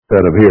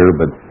instead of here,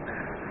 but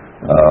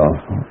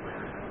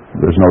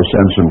there's no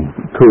sense in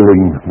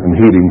cooling and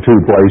heating two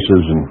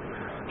places and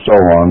so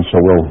on, so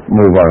we'll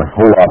move our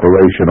whole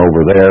operation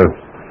over there.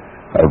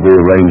 I've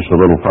rearranged a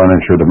little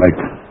furniture to make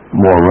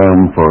more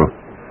room for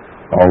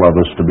all of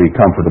us to be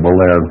comfortable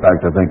there. In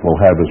fact, I think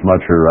we'll have as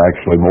much or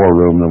actually more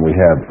room than we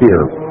have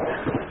here.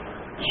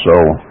 So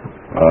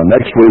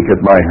next week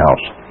at my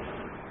house.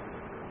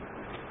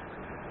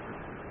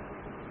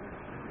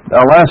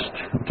 Now, last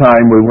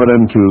time we went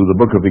into the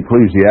book of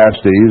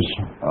Ecclesiastes,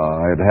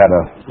 I had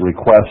a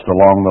request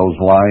along those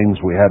lines.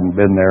 We hadn't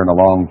been there in a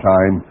long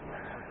time.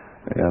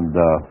 And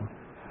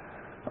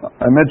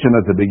I mentioned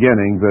at the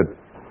beginning that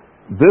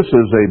this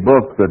is a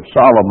book that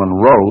Solomon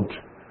wrote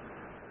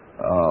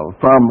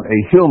from a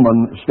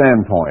human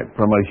standpoint,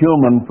 from a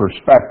human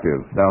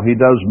perspective. Now, he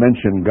does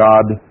mention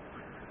God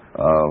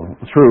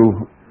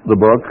through the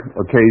book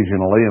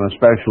occasionally, and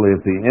especially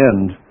at the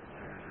end.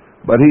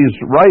 But he's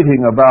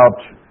writing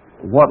about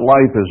what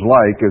life is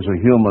like as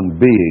a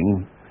human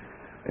being,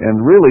 and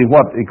really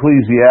what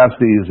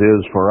Ecclesiastes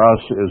is for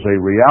us is a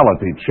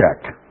reality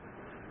check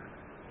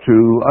to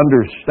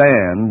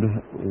understand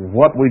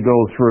what we go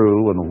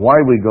through and why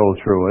we go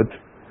through it,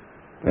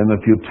 and the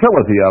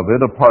futility of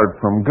it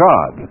apart from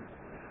God.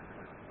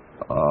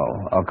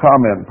 I'll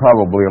comment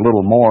probably a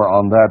little more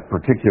on that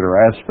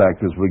particular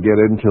aspect as we get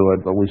into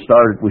it, but we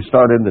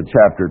start into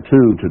chapter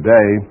 2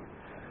 today.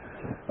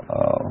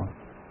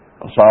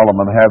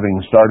 Solomon having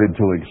started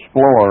to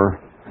explore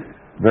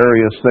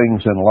various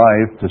things in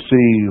life to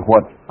see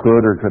what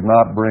could or could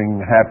not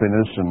bring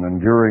happiness and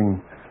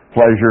enduring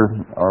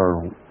pleasure,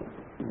 or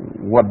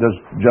what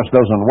just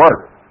doesn't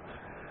work.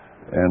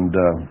 And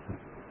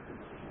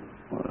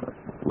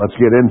let's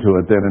get into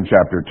it then in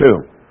chapter 2.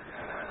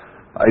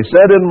 I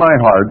said in my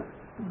heart,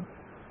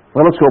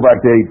 well, let's go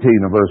back to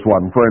 18 of verse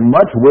 1. For in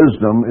much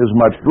wisdom is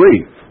much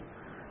grief,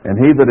 and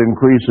he that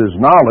increases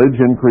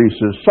knowledge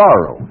increases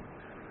sorrow.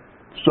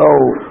 So,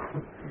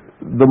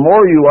 the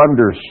more you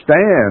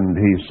understand,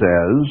 he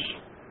says,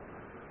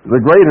 the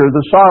greater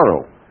the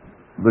sorrow,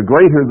 the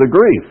greater the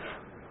grief.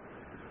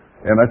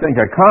 And I think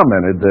I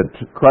commented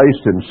that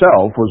Christ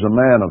himself was a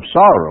man of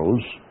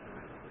sorrows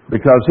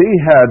because he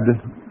had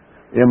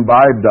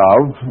imbibed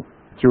of,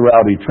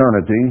 throughout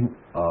eternity,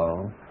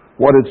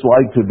 what it's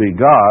like to be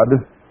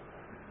God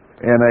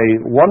in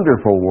a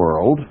wonderful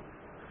world.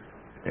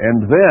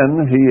 And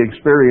then he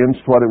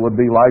experienced what it would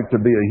be like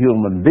to be a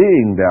human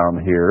being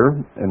down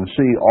here and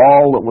see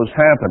all that was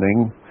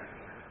happening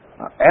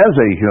as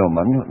a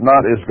human, not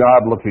as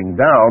God looking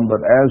down,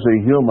 but as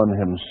a human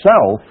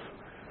himself,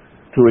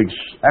 to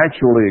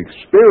actually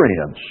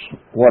experience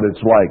what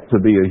it's like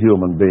to be a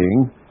human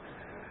being.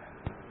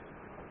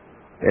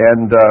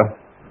 And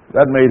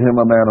that made him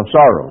a man of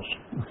sorrows.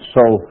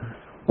 So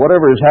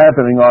whatever is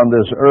happening on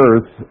this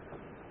earth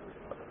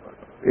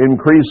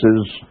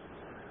increases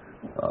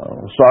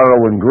sorrow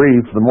and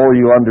grief the more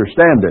you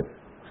understand it.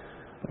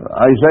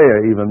 Isaiah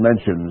even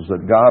mentions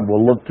that God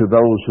will look to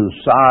those who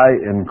sigh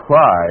and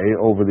cry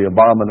over the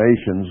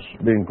abominations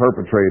being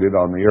perpetrated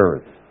on the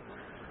earth.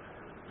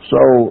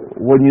 So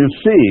when you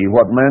see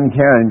what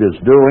mankind is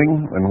doing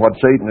and what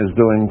Satan is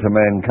doing to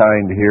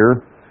mankind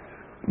here,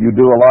 you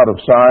do a lot of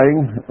sighing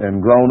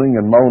and groaning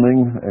and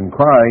moaning and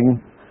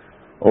crying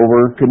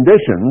over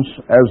conditions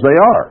as they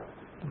are.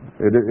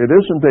 It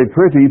isn't a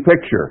pretty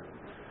picture.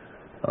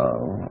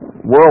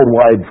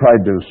 Worldwide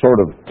tried to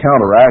sort of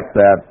counteract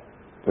that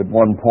at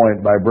one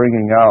point by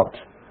bringing out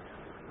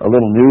a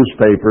little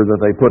newspaper that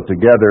they put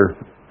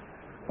together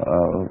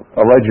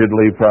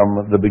allegedly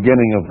from the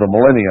beginning of the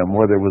millennium,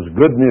 where there was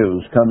good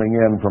news coming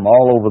in from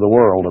all over the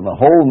world, and the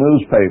whole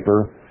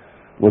newspaper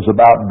was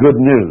about good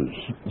news.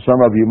 Some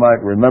of you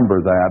might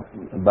remember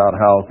that, about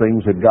how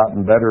things had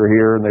gotten better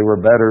here and they were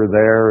better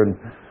there, and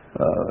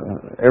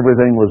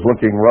everything was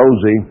looking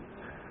rosy.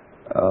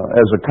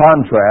 As a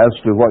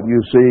contrast to what you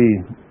see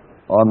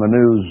on the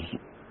news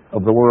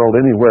of the world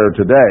anywhere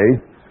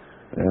today,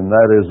 and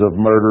that is of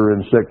murder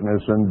and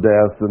sickness and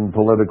death and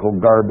political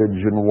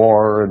garbage and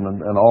war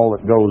and all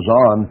that goes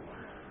on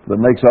that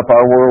makes up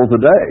our world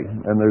today.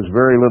 And there's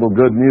very little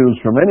good news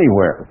from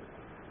anywhere.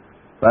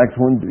 In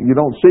fact, when you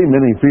don't see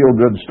many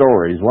feel-good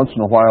stories. Once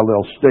in a while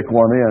they'll stick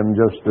one in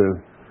just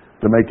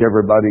to make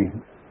everybody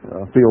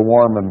feel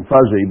warm and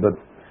fuzzy, but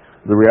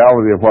the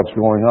reality of what's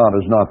going on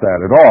is not that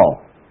at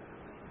all.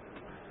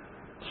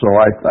 So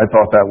I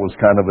thought that was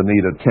kind of a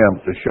neat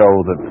attempt to show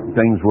that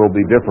things will be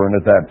different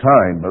at that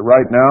time. But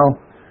right now,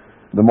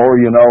 the more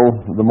you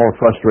know, the more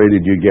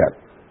frustrated you get.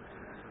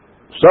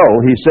 So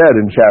he said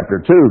in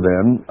chapter 2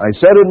 then, I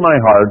said in my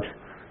heart,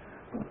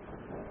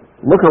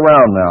 look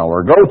around now,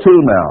 or go to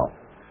now.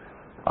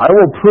 I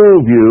will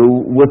prove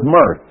you with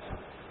mirth.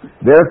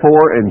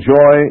 Therefore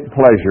enjoy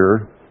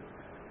pleasure.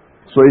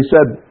 So he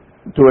said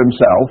to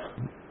himself,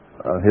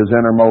 his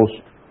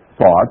innermost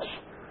thoughts,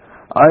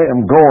 I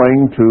am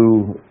going to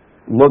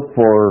look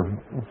for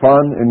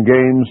fun and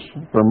games,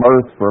 for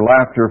mirth, for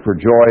laughter, for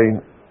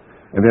joy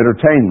and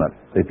entertainment,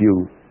 if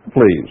you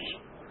please.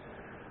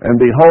 And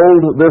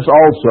behold, this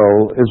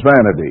also is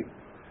vanity.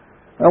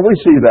 And we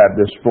see that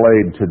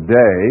displayed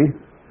today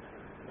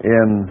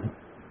in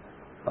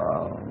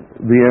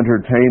the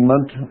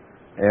entertainment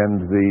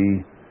and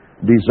the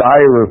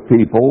desire of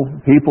people.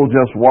 People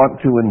just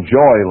want to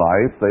enjoy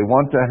life. They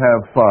want to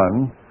have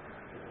fun.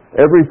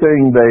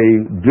 Everything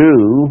they do,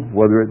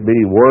 whether it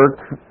be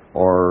work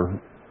or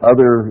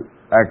other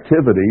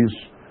activities,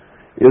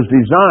 is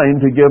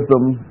designed to give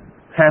them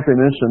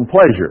happiness and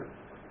pleasure.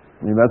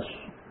 I mean,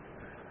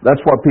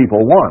 that's what people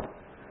want.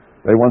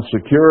 They want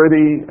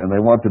security, and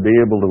they want to be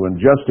able to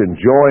just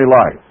enjoy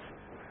life.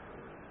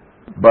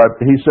 But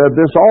he said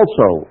this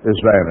also is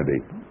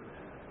vanity,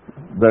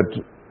 that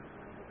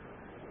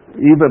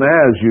even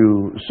as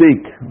you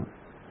seek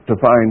to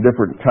find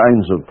different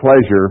kinds of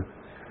pleasure,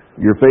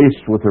 you're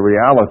faced with the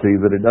reality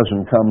that it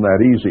doesn't come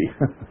that easy.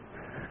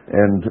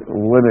 And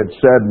when it's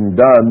said and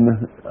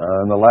done,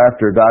 and the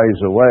laughter dies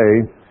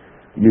away,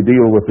 you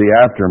deal with the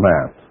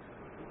aftermath.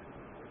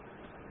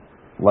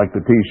 Like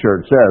the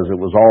T-shirt says, it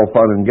was all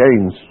fun and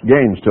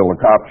games till the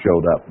cop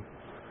showed up.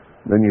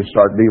 Then you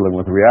start dealing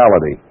with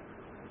reality.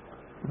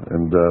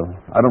 And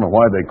I don't know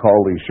why they call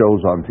these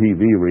shows on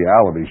TV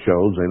reality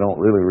shows. They don't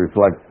really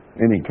reflect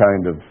any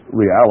kind of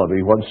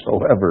reality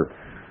whatsoever.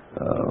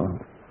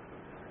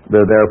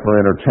 They're there for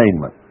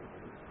entertainment.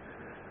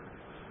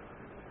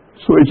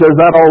 So he says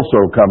that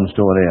also comes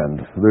to an end.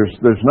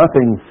 There's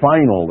nothing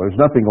final, there's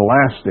nothing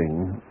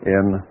lasting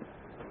in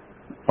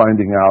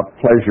finding out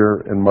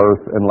pleasure and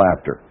mirth and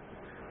laughter.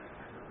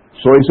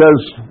 So he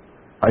says,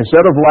 I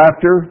said of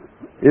laughter,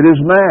 it is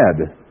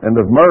mad, and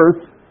of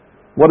mirth,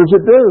 what does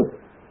it do?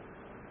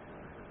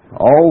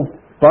 All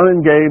fun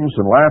and games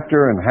and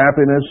laughter and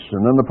happiness,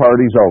 and then the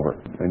party's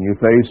over, and you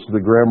face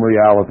the grim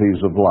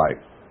realities of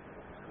life.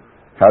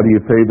 How do you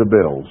pay the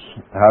bills?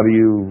 How do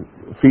you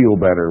feel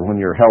better when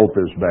your health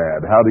is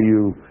bad? How do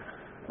you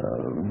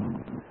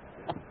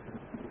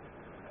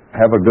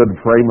have a good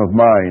frame of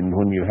mind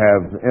when you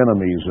have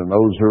enemies and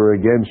those who are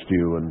against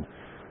you, and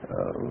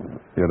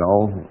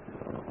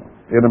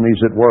enemies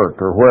at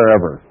work or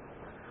wherever?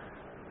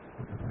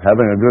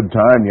 Having a good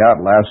time, yeah,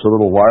 it lasts a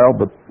little while,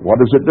 but what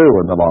does it do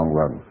in the long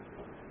run?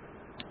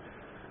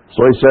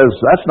 So he says,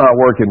 that's not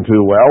working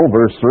too well.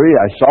 Verse 3,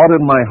 I sought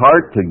in my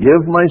heart to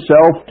give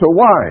myself to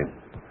wine.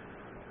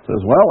 He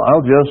says, well,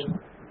 I'll just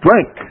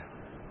drink.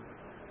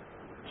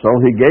 So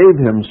he gave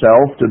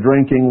himself to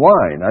drinking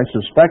wine. I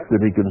suspect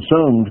that he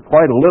consumed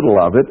quite a little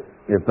of it,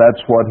 if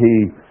that's what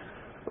he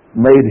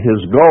made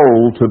his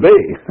goal to be.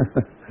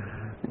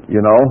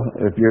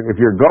 If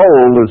your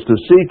goal is to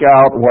seek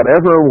out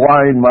whatever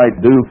wine might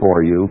do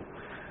for you,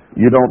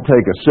 you don't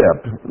take a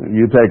sip.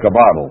 You take a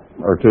bottle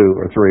or two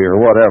or three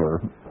or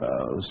whatever.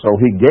 So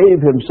he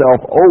gave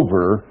himself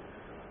over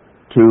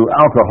to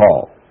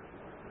alcohol.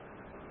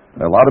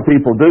 A lot of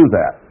people do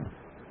that.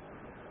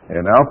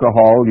 And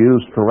alcohol,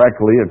 used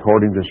correctly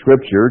according to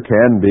Scripture,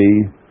 can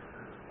be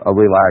a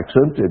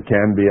relaxant. It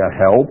can be a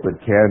help. It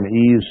can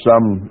ease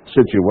some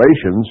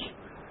situations.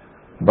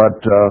 But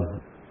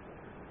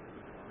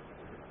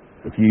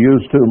if you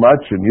use too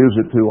much and use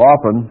it too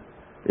often,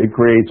 it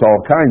creates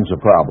all kinds of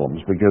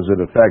problems because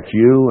it affects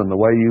you and the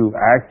way you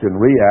act and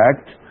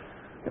react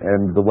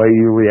and the way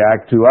you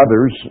react to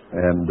others.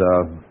 And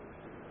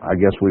I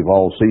guess we've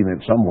all seen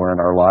it somewhere in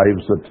our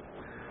lives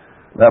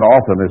that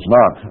often is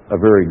not a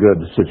very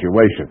good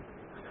situation.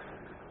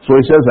 So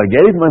he says, I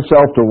gave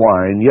myself to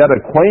wine, yet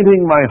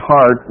acquainting my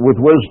heart with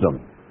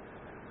wisdom.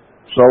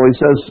 So he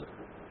says,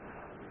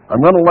 I'm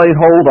going to lay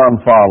hold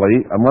on folly.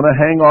 I'm going to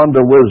hang on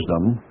to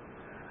wisdom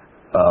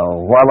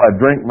while I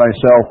drink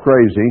myself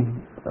crazy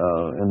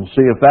and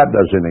see if that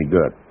does any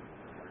good.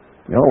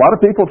 A lot of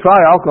people try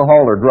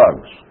alcohol or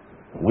drugs.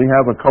 We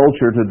have a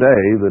culture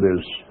today that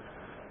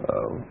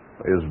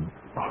is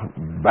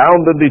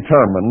bound and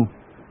determined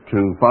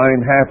to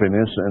find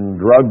happiness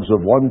in drugs of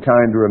one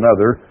kind or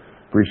another,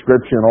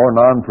 prescription or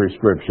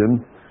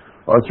non-prescription,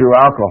 or through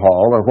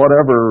alcohol or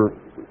whatever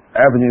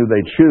avenue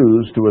they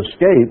choose to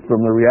escape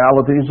from the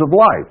realities of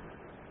life.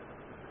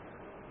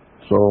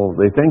 So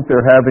they think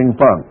they're having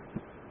fun.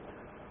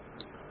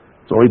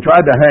 So he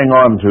tried to hang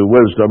on to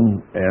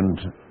wisdom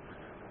and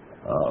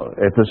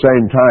at the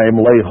same time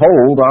lay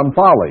hold on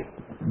folly.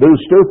 Do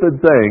stupid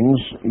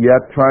things,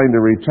 yet trying to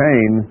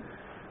retain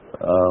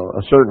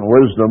a certain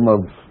wisdom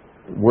of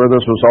where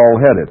this was all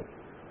headed.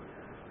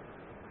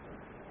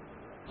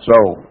 So,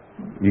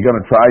 you going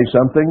to try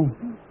something?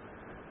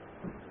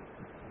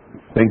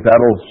 Think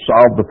that'll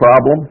solve the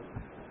problem?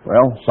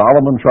 Well,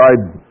 Solomon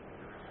tried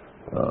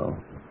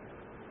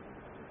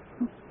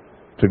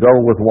to go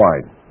with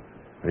wine.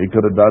 He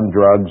could have done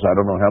drugs. I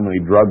don't know how many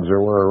drugs there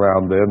were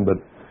around then, but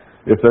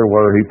if there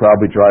were, he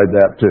probably tried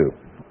that too.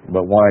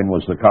 But wine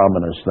was the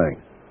commonest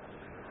thing.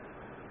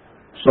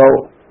 So,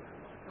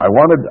 I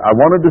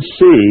wanted to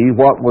see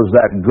what was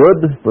that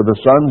good for the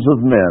sons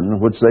of men,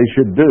 which they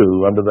should do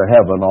under the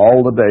heaven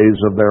all the days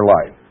of their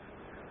life.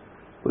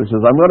 He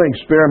says, I'm going to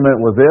experiment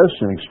with this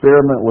and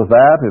experiment with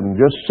that and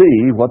just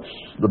see what's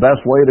the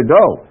best way to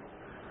go.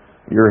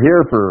 You're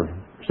here for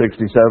 60,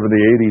 70,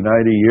 80,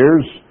 90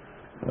 years.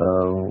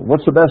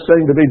 What's the best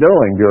thing to be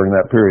doing during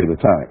that period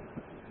of time?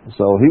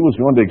 So he was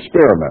going to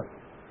experiment.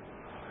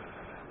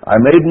 I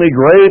made me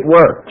great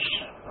works.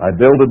 I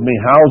builded me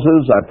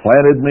houses. I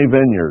planted me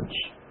vineyards.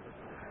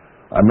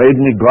 I made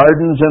me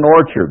gardens and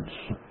orchards.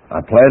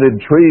 I planted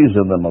trees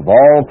in them of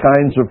all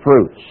kinds of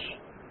fruits.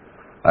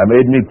 I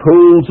made me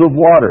pools of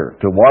water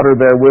to water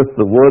therewith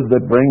the wood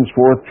that brings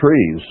forth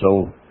trees.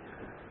 So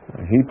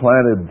he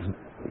planted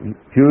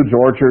huge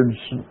orchards,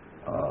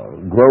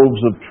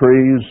 groves of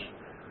trees,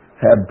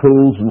 had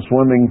pools and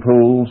swimming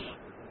pools.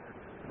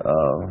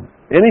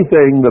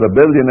 Anything that a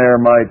billionaire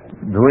might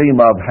dream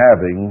of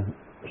having,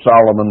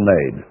 Solomon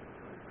made.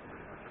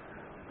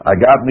 I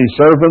got me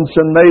servants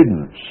and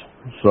maidens.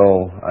 So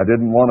I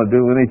didn't want to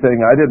do anything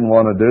I didn't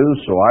want to do,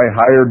 so I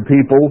hired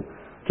people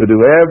to do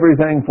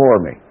everything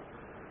for me.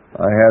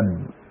 I had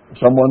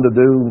someone to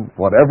do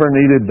whatever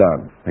needed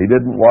done. He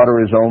didn't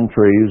water his own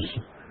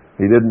trees.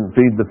 He didn't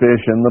feed the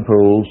fish in the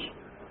pools.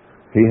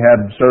 He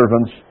had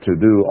servants to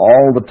do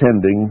all the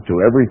tending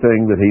to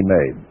everything that he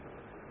made.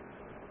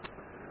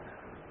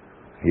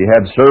 He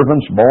had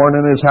servants born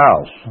in his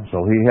house.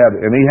 So he had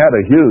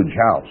a huge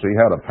house. He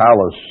had a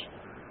palace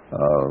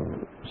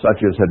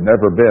such as had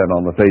never been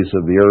on the face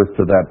of the earth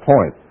to that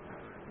point,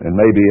 and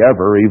maybe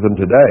ever even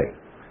today.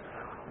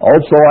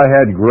 Also, I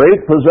had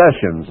great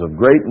possessions of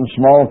great and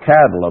small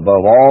cattle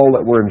above all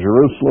that were in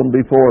Jerusalem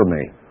before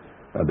me.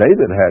 Now,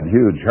 David had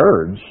huge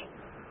herds,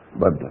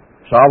 but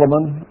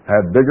Solomon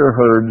had bigger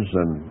herds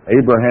than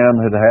Abraham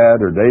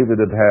had, or David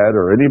had,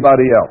 or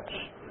anybody else.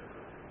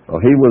 So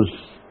he was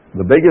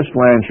the biggest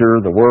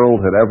rancher the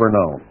world had ever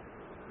known.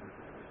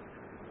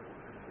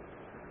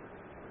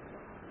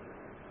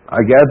 I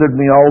gathered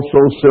me also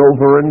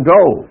silver and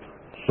gold.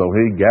 So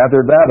he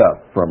gathered that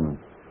up from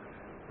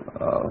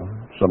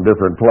some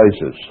different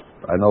places.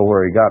 I know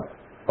where he got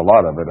a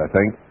lot of it, I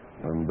think,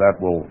 and that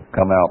will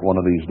come out one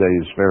of these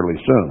days fairly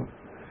soon.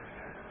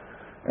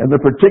 And the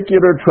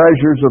particular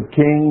treasures of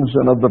kings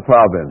and of the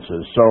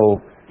provinces. So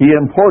he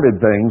imported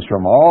things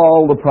from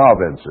all the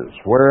provinces,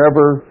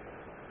 wherever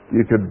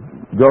you could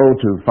go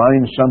to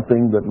find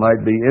something that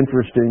might be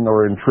interesting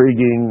or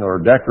intriguing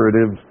or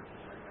decorative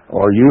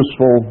or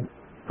useful,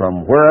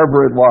 from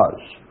wherever it was,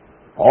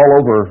 all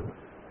over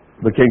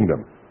the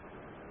kingdom,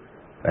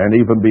 and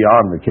even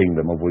beyond the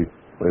kingdom,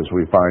 as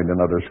we find in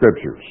other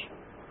scriptures.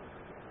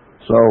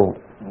 So,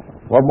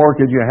 what more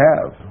could you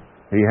have?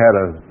 He had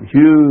a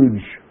huge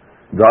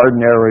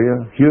garden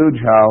area, huge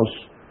house,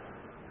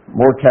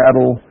 more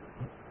cattle,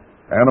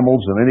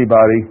 animals than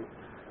anybody,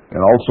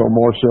 and also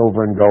more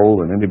silver and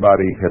gold than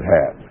anybody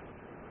had.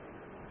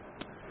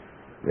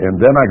 And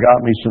then I got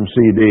me some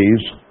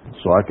CDs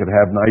so I could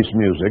have nice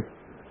music.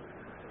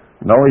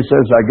 No, he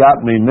says, I got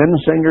me men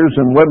singers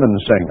and women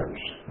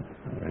singers.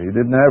 He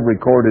didn't have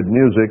recorded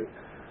music.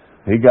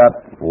 He got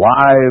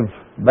live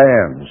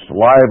bands,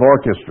 live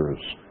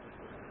orchestras.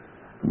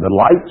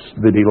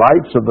 The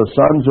delights of the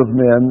sons of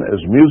men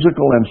as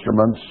musical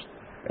instruments,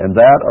 and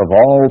that of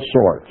all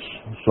sorts.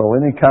 So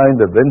any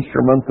kind of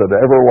instrument that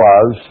ever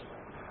was,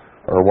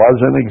 or was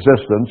in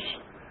existence,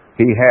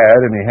 he had,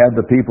 and he had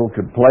the people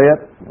could play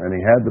it, and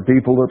he had the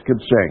people that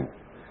could sing.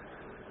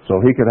 So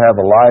he could have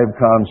a live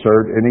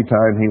concert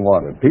anytime he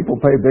wanted. People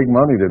pay big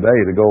money today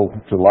to go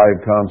to live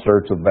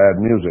concerts of bad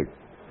music.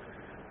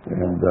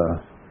 And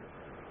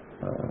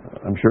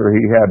I'm sure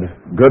he had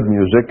good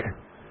music,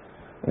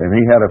 and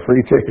he had a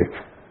free ticket.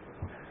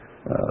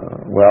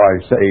 Well, I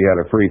say he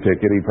had a free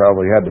ticket. He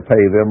probably had to pay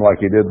them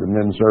like he did the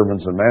men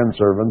servants and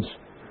manservants,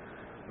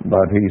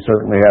 but he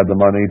certainly had the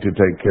money to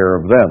take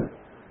care of them.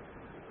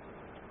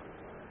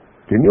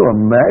 Can you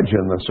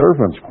imagine the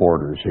servants'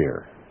 quarters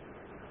here?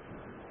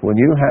 When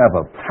you have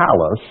a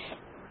palace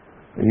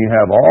and you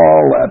have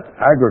all that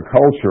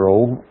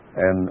agricultural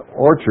and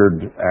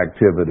orchard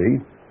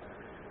activity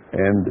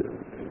and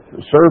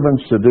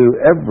servants to do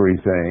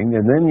everything,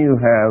 and then you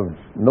have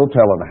no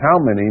telling how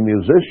many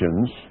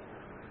musicians,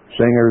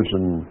 singers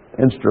and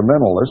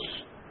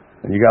instrumentalists,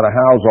 and you got to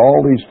house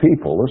all these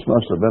people. This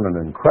must have been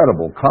an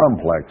incredible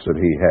complex that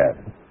he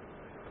had.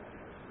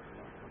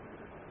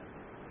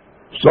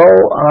 So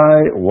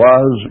I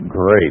was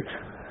great.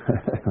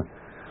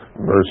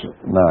 Verse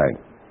 9.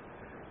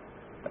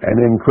 And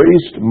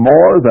increased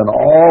more than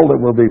all that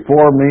were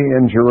before me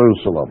in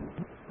Jerusalem.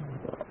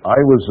 I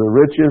was the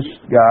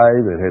richest guy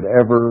that had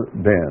ever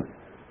been.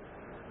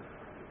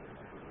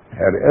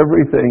 Had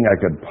everything I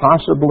could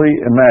possibly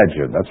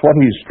imagine. That's what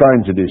he's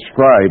trying to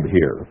describe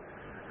here.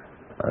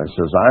 It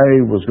says,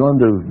 I was going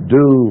to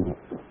do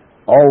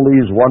all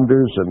these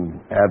wonders and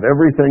have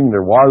everything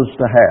there was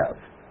to have.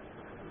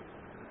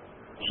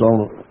 So,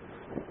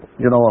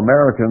 you know,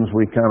 Americans,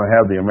 we kind of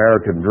have the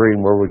American dream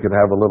where we could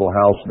have a little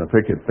house and a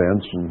picket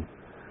fence,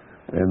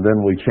 and then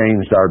we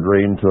changed our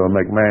dream to a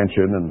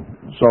McMansion and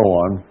so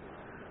on.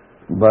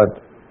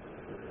 But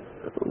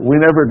we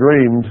never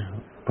dreamed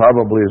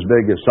probably as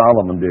big as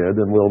Solomon did,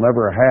 and we'll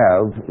never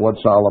have what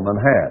Solomon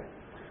had.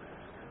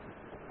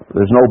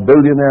 There's no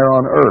billionaire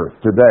on earth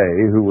today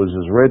who was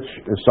as rich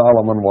as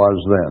Solomon was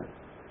then,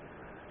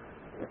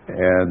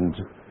 and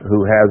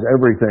who has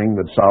everything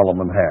that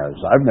Solomon has.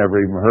 I've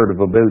never even heard of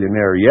a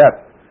billionaire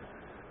yet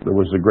that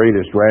was the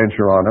greatest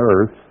rancher on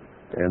earth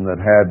and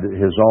that had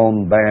his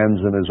own bands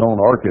and his own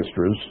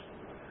orchestras.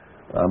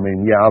 I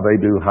mean, yeah, they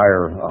do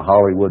hire a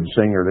Hollywood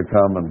singer to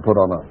come and put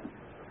on a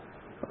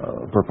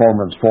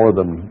performance for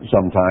them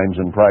sometimes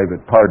in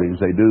private parties.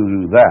 They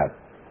do that.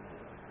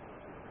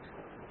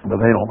 But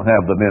they don't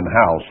have them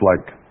in-house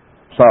like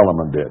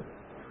Solomon did.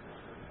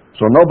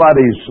 So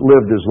nobody's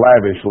lived as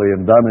lavishly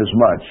and done as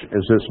much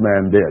as this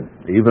man did,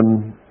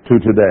 even to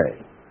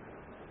today.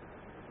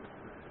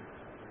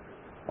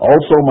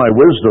 Also, my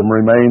wisdom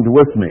remained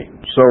with me.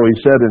 So he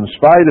said, in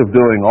spite of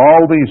doing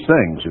all these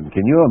things, and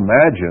can you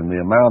imagine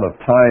the amount of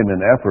time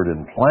and effort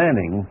and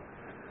planning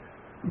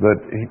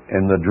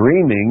and the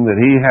dreaming that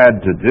he had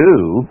to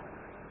do,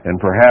 and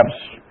perhaps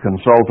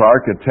consult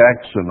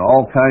architects and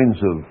all kinds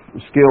of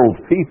skilled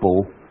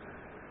people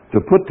to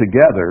put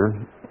together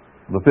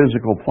the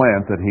physical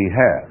plant that he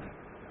had.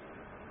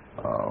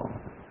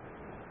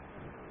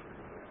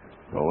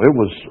 So it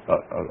was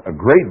a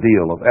great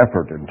deal of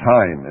effort and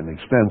time and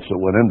expense that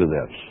went into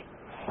this.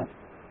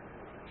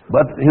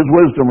 But his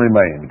wisdom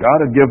remained. God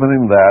had given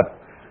him that,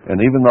 and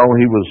even though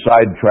he was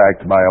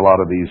sidetracked by a lot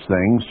of these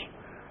things,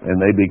 and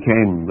they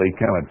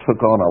kind of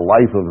took on a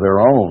life of their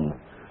own.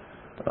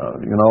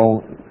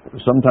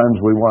 Sometimes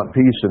we want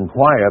peace and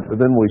quiet, but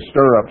then we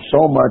stir up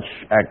so much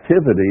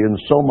activity and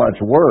so much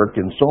work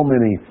and so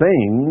many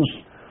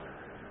things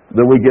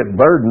that we get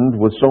burdened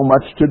with so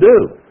much to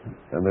do.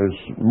 And there's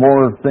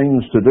more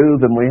things to do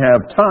than we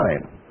have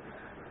time.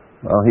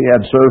 Well, he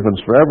had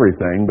servants for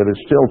everything, but it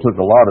still took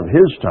a lot of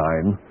his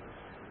time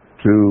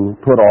to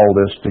put all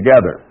this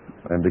together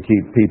and to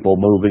keep people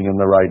moving in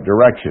the right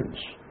directions.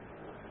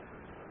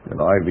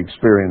 I've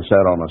experienced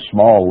that on a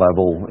small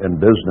level in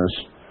business,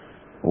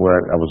 where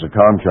I was a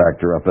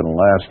contractor up in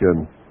Alaska,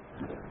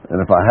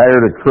 and if I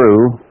hired a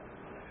crew,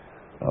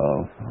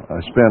 I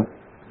spent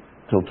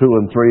till 2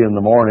 and 3 in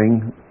the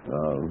morning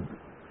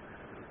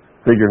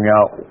figuring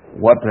out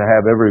what to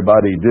have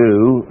everybody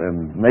do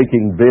and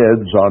making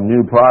bids on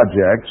new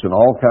projects and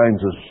all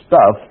kinds of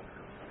stuff,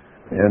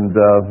 and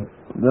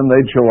then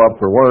they'd show up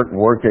for work and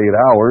work 8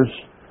 hours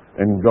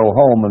and go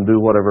home and do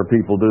whatever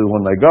people do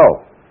when they go.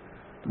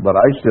 But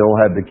I still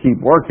had to keep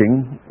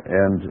working,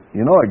 and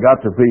it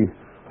got to be,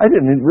 I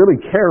didn't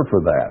really care for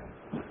that.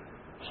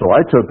 So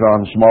I took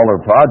on smaller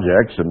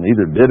projects and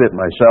either did it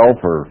myself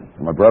or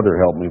my brother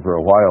helped me for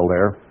a while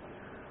there,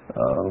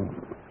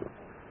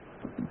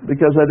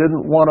 because I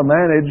didn't want to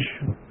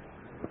manage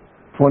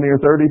 20 or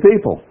 30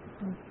 people.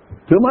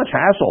 Too much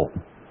hassle.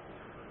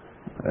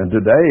 And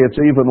today it's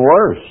even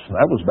worse.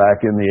 That was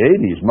back in the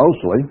 80s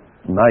mostly,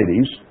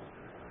 90s.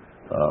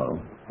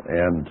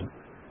 And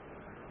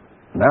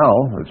now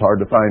it's hard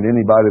to find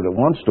anybody that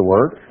wants to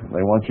work. They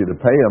want you to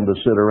pay them to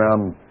sit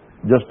around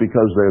just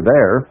because they're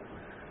there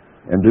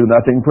and do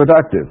nothing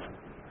productive.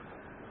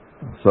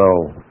 So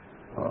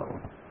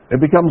it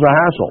becomes a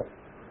hassle.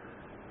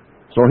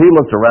 So he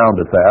looked around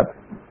at that,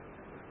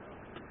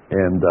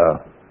 and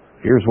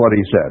here's what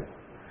he said.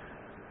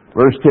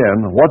 Verse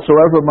 10,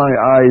 whatsoever my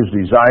eyes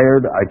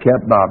desired, I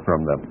kept not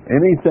from them.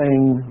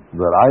 Anything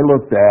that I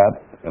looked at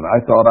and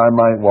I thought I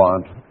might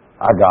want,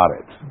 I got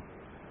it.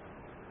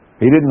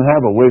 He didn't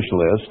have a wish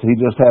list. He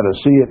just had a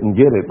see it and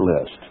get it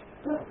list.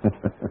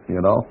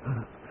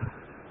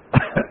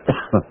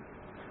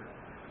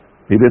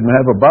 He didn't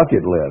have a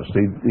bucket list.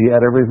 He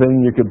had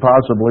everything you could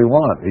possibly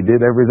want. He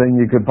did everything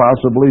you could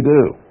possibly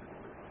do.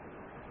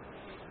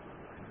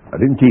 I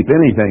didn't keep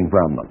anything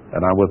from them,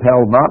 and I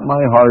withheld not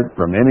my heart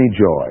from any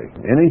joy.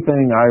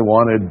 Anything I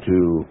wanted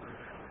to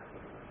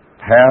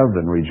have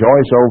and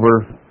rejoice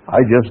over,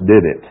 I just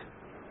did it.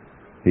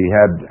 He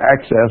had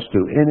access to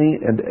any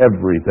and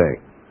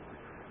everything.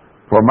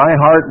 For my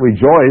heart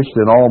rejoiced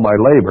in all my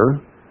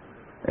labor,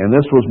 and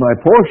this was my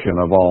portion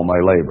of all my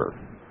labor.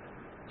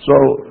 So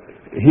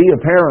he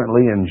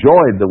apparently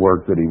enjoyed the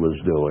work that he was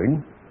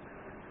doing,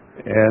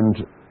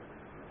 and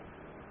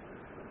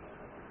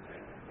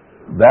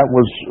that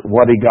was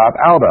what he got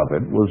out of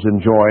it, was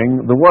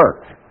enjoying the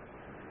work.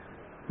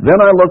 Then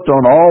I looked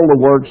on all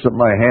the works that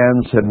my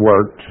hands had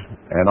worked,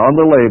 and on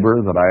the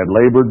labor that I had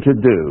labored to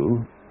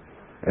do,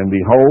 and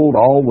behold,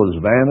 all was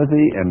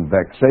vanity and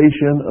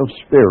vexation of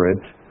spirit,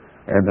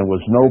 and there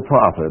was no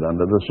profit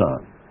under the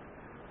sun.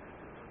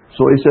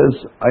 So he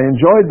says, I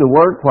enjoyed the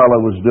work while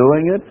I was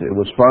doing it. It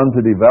was fun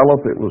to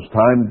develop. It was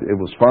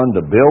fun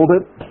to build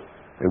it.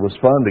 It was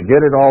fun to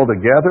get it all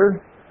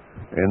together.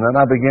 And then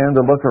I began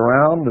to look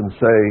around and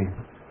say,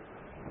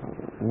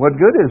 what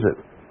good is it?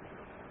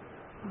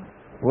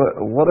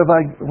 What have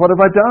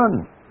I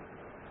done?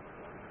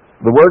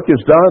 The work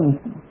is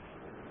done.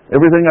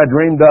 Everything I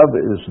dreamed of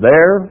is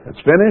there.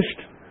 It's finished.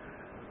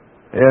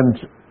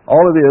 And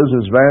all it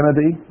is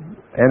vanity,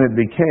 and it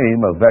became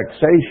a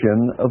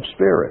vexation of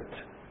spirit.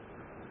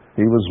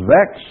 He was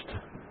vexed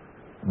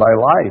by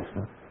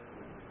life.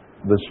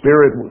 The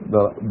spirit,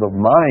 the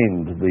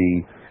mind,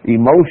 the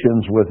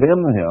emotions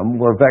within him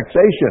were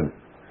vexation.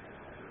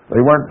 They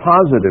weren't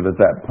positive at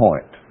that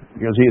point,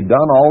 because he had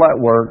done all that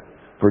work,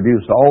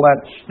 produced all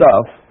that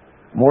stuff,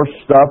 more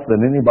stuff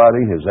than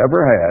anybody has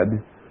ever had,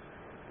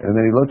 And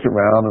then he looked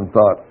around and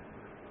thought,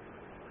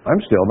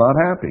 I'm still not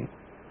happy.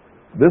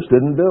 This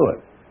didn't do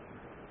it.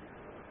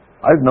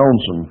 I've known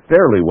some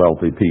fairly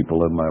wealthy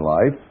people in my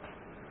life,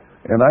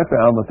 and I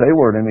found that they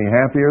weren't any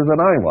happier than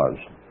I was.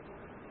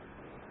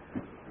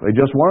 They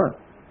just weren't.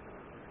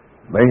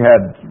 They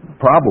had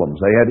problems.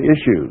 They had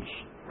issues.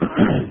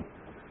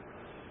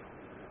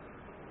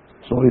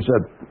 So he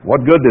said,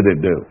 what good did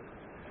it do?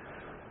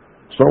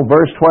 So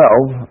verse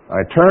 12,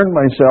 I turned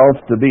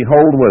myself to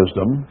behold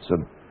wisdom,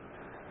 said,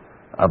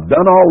 I've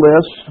done all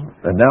this,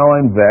 and now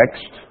I'm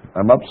vexed,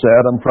 I'm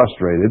upset, I'm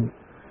frustrated.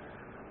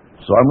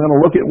 So I'm going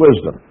to look at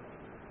wisdom,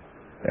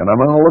 and I'm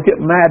going to look at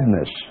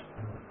madness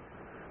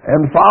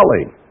and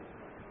folly.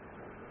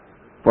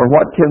 For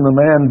what can the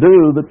man do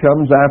that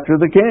comes after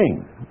the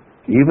king?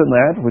 Even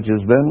that which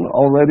has been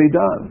already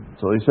done.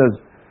 So he says,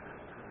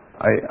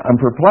 I'm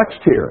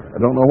perplexed here. I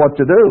don't know what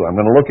to do. I'm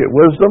going to look at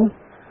wisdom,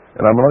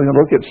 and I'm going to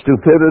look at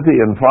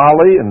stupidity and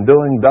folly and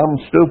doing dumb,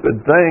 stupid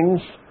things,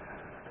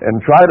 and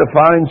try to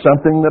find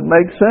something that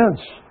makes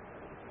sense.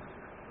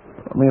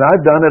 I mean,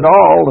 I've done it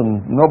all,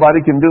 and nobody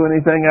can do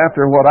anything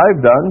after what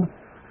I've done,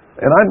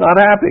 and I'm not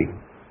happy.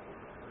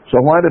 So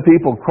why do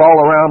people crawl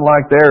around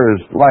like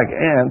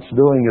ants,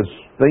 doing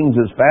things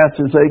as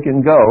fast as they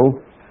can go,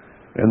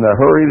 and the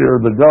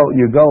hurrier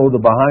you go, the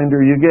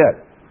behinder you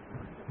get?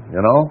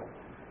 You know?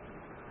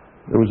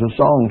 There was a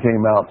song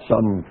came out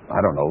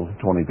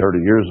 20, 30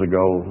 years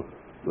ago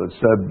that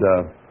said,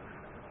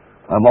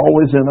 I'm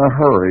always in a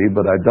hurry,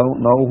 but I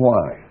don't know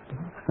why.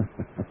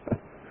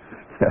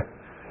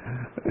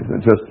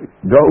 It's just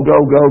go, go,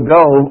 go,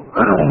 go.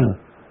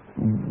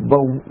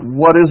 But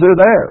what is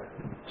there?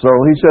 So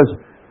he says,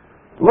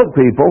 look,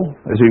 people,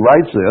 as he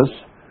writes this,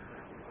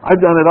 I've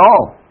done it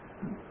all,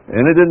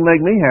 and it didn't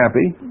make me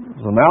happy.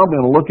 So now I'm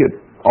going to look at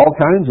all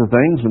kinds of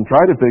things and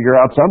try to figure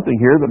out something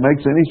here that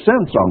makes any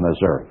sense on this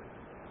earth.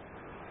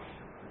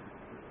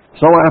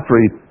 So after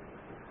he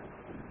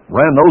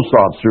ran those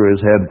thoughts through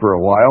his head for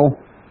a while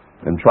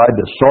and tried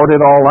to sort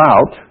it all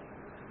out,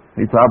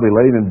 he probably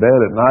laid in bed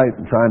at night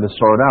and trying to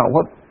sort out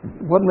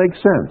what makes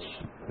sense.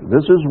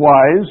 This is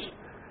wise,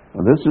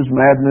 this is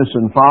madness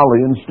and folly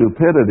and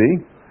stupidity,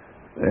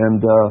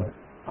 and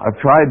I've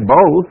tried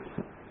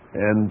both,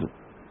 and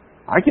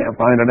I can't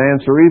find an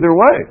answer either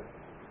way.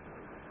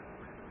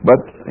 But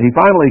he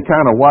finally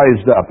kind of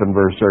wised up in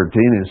verse 13.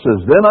 He says,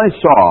 Then I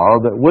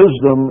saw that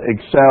wisdom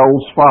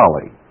excels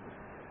folly,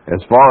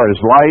 as far as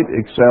light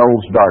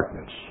excels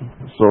darkness.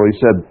 So he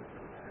said,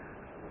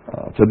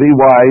 to be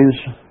wise,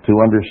 to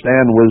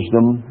understand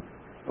wisdom,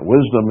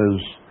 wisdom is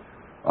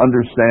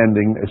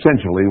understanding,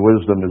 essentially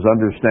wisdom is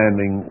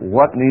understanding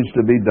what needs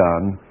to be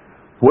done,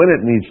 when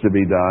it needs to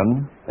be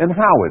done, and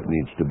how it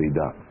needs to be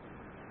done.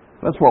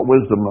 That's what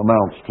wisdom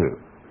amounts to,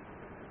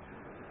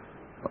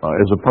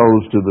 as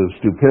opposed to the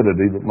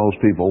stupidity that most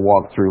people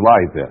walk through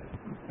life in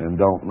and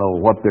don't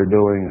know what they're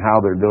doing, how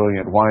they're doing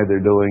it, why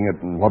they're doing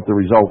it, and what the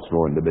result's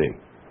going to be.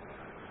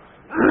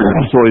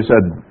 So he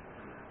said,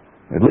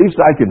 at least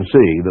I can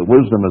see that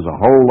wisdom is a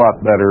whole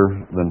lot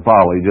better than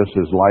folly, just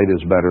as light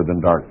is better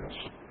than darkness.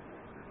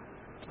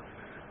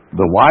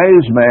 The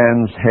wise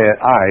man's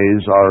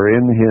eyes are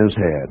in his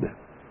head.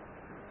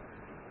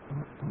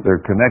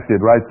 They're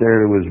connected right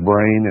there to his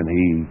brain, and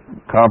he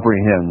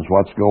comprehends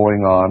what's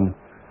going on,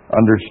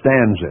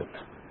 understands it.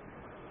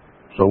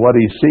 So what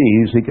he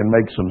sees, he can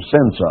make some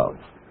sense of.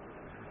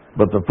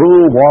 But the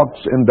fool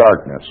walks in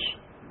darkness.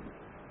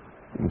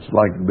 It's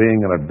like being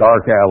in a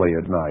dark alley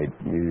at night.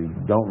 You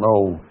don't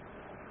know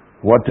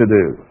what to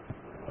do.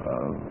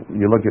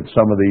 You look at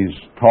some of these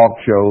talk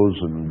shows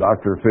and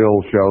Dr. Phil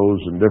shows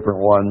and different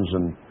ones,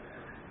 and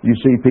you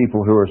see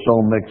people who are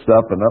so mixed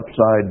up and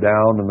upside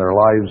down, and their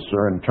lives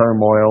are in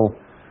turmoil.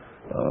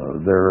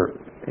 They're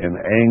in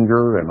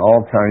anger and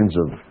all kinds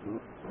of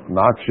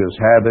noxious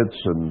habits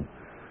and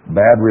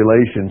bad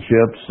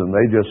relationships, and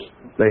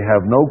they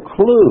have no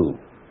clue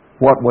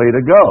what way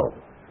to go.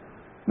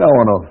 Now,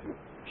 in a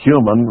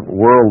human,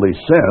 worldly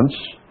sense,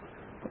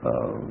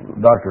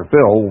 Dr.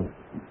 Phil,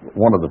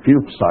 one of the few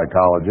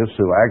psychologists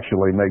who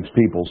actually makes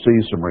people see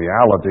some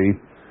reality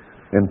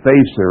and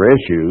face their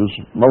issues.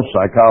 Most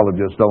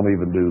psychologists don't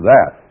even do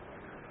that.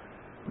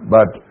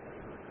 But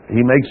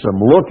he makes them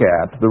look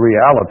at the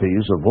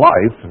realities of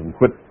life and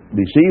quit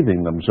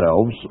deceiving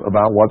themselves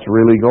about what's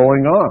really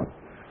going on.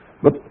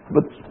 But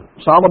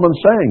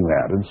Solomon's saying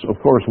that, and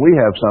of course we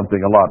have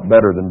something a lot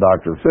better than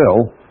Dr. Phil,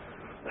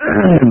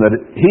 in that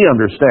he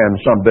understands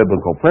some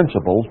biblical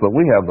principles, but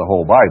we have the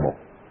whole Bible.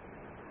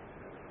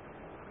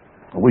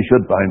 We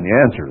should find the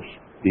answers,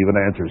 even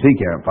answers he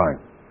can't find.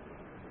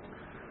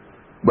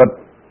 But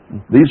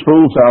these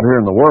fools out here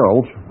in the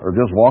world are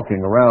just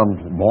walking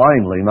around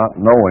blindly, not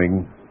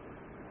knowing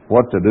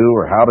what to do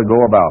or how to go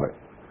about it.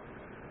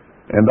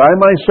 And I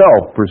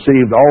myself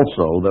perceived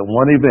also that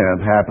one event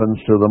happens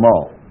to them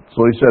all.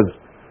 So he says,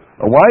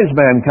 a wise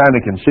man kind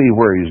of can see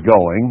where he's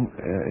going.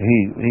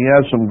 He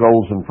has some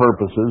goals and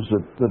purposes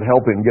that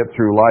help him get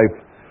through life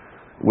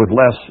with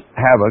less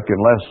havoc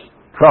and less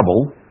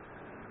trouble.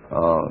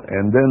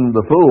 And then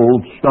the fool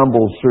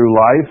stumbles through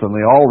life, and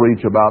they all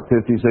reach about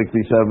 50, 60, 70,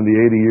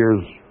 80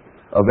 years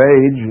of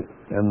age,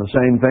 and the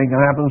same thing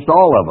happens to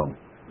all of them.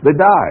 They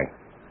die.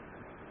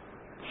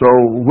 So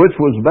which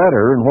was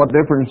better, and what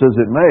difference does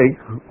it make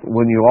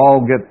when you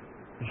all get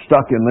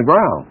stuck in the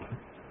ground?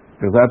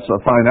 Because that's a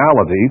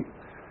finality.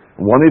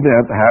 One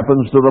event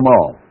happens to them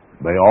all.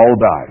 They all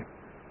die.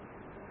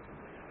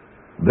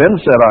 Then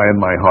said I in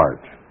my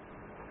heart,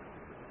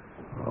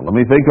 let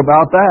me think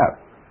about that.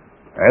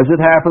 As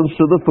it happens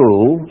to the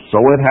fool, so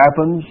it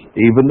happens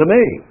even to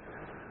me.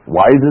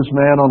 Wisest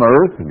man on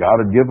earth, God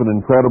had given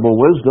incredible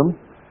wisdom,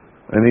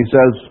 and he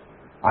says,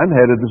 I'm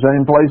headed the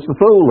same place the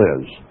fool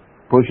is,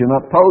 pushing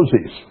up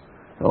posies.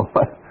 So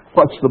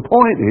what's the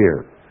point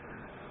here?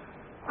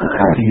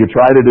 You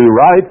try to do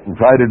right and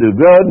try to do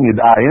good, and you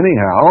die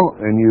anyhow,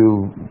 and you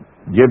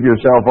give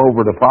yourself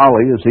over to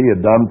folly, as he had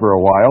done for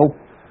a while,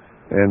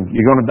 and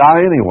you're going to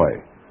die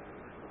anyway.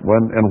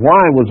 And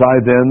why was I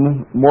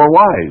then more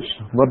wise?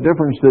 What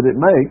difference did it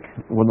make?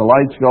 When the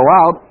lights go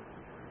out,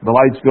 the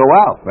lights go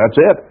out. That's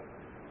it.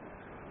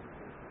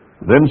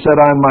 Then said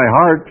I in my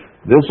heart,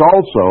 this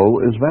also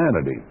is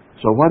vanity.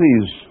 So what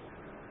he's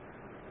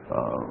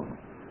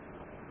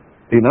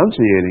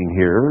enunciating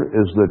here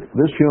is that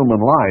this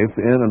human life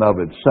in and of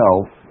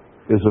itself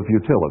is a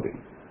futility.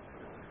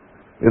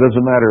 It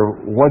doesn't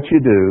matter what you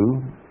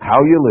do,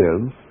 how you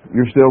live,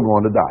 you're still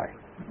going to die.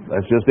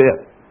 That's just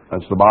it.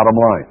 That's the bottom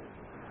line.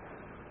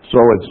 So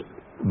it's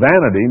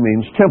vanity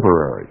means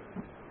temporary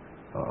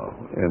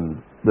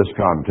in this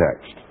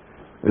context.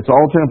 It's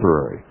all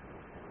temporary.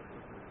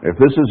 If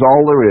this is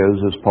all there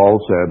is, as Paul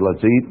said,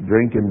 let's eat,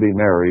 drink, and be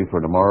merry, for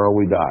tomorrow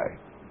we die.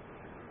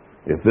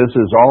 If this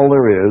is all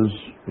there is,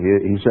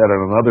 he said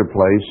in another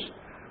place,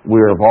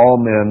 we're of all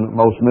men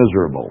most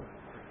miserable,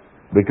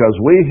 because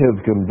we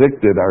have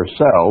convicted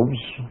ourselves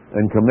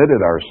and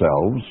committed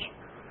ourselves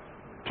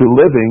to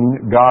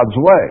living God's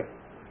way.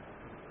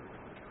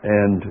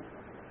 And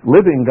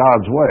living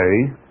God's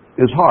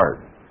way is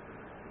hard.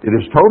 It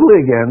is totally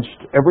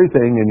against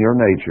everything in your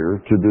nature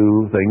to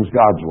do things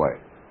God's way.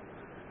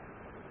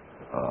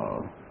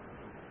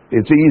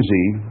 It's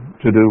easy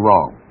to do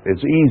wrong. It's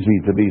easy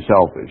to be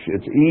selfish.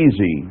 It's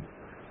easy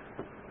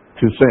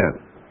to sin.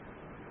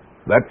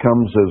 That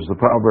comes, as the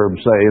Proverbs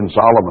say, and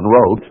Solomon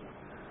wrote,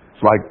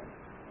 it's like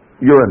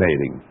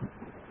urinating.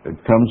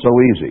 It comes so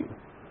easy.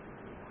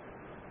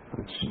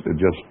 It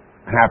just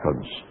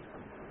happens.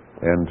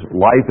 And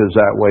life is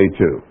that way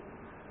too.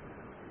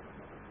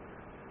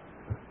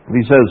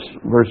 He says,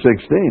 verse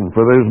 16,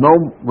 for there's no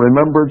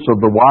remembrance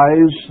of the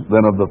wise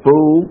than of the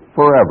fool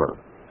forever.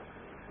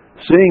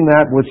 Seeing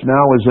that which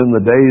now is in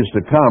the days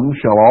to come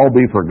shall all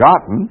be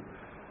forgotten,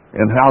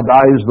 and how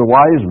dies the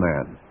wise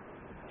man?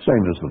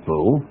 Same as the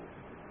fool.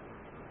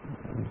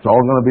 It's all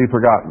going to be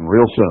forgotten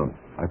real soon.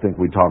 I think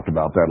we talked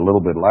about that a little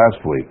bit last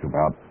week,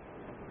 about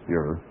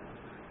your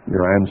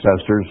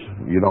ancestors.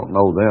 You don't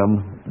know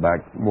them.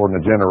 Back more than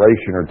a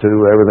generation or two,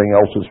 everything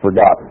else is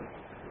forgotten.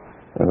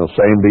 And the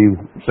same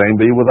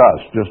be with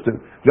us,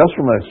 just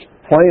from a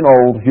plain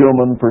old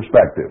human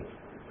perspective.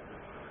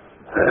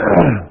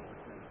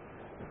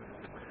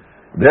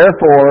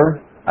 Therefore,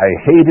 I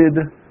hated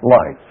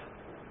life.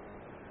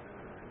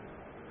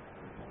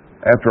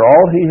 After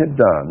all he had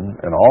done,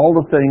 and all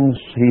the things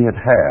he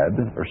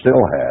had, or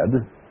still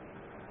had,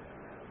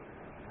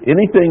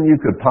 anything you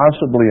could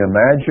possibly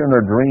imagine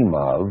or dream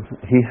of,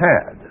 he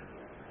had.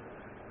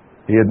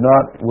 He had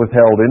not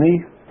withheld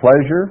any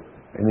pleasure,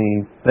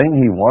 anything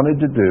he wanted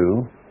to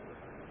do,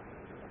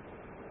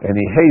 and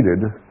he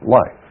hated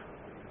life.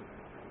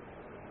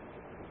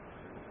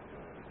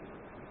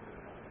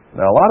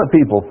 Now, a lot of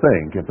people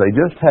think if they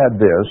just had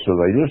this, or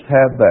they just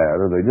had that,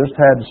 or they just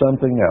had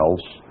something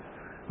else,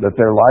 that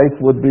their life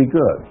would be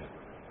good.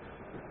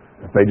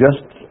 If they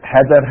just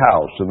had that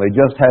house, and they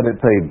just had it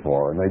paid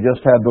for, and they just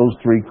had those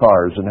 3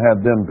 cars and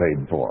had them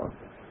paid for.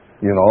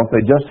 You know, if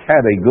they just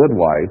had a good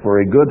wife,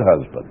 or a good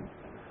husband,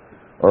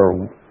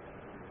 or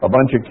a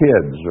bunch of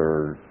kids,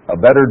 or a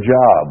better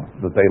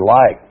job that they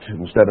liked,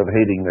 instead of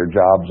hating their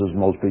jobs as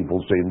most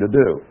people seem to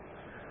do.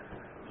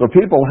 So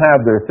people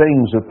have their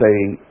things that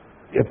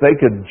if they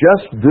could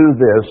just do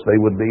this, they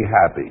would be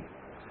happy.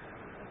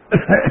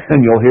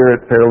 And you'll hear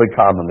it fairly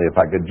commonly. If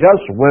I could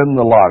just win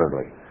the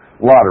lottery,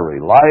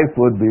 life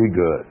would be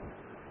good.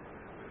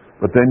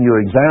 But then you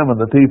examine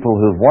the people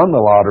who've won the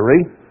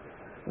lottery,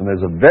 and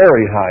there's a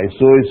very high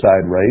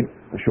suicide rate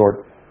a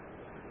short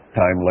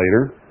time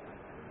later,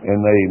 and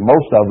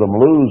most of them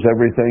lose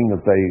everything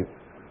that they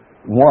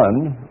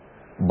won,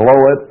 blow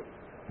it,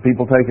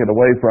 people take it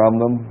away from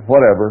them,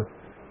 whatever,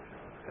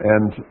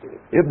 and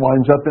it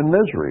winds up in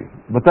misery.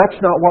 But that's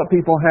not what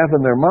people have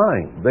in their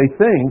mind. They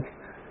think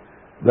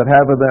that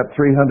having that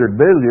 $300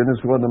 billion is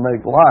going to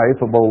make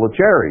life a bowl of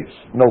cherries,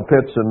 no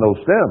pits and no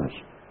stems.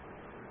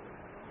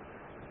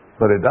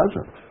 But it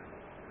doesn't.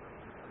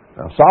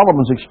 Now,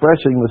 Solomon's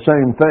expressing the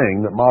same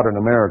thing that modern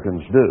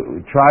Americans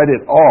do. He tried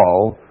it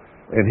all,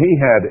 and he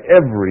had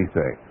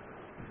everything.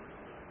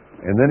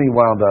 And then he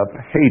wound up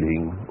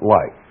hating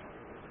life.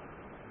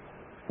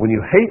 When you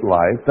hate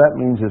life, that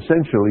means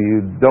essentially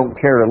you don't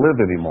care to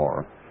live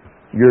anymore.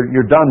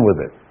 You're done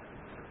with it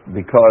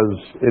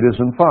because it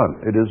isn't fun.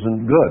 It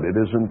isn't good. It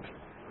isn't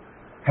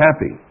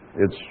happy.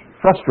 It's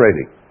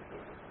frustrating.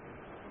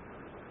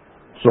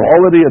 So all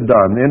that he had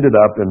done ended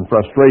up in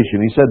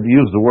frustration. He said to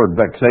use the word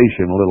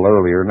vexation a little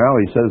earlier. Now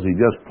he says he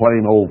just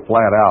plain old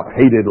flat out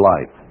hated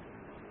life.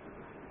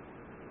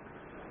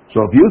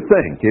 So if you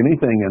think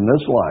anything in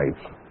this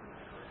life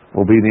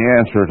will be the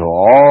answer to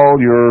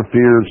all your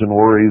fears and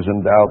worries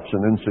and doubts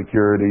and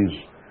insecurities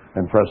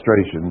and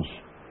frustrations,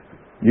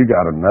 you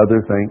got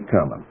another thing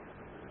coming.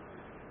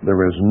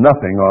 There is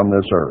nothing on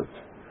this earth,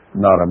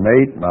 not a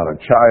mate, not a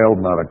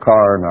child, not a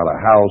car, not a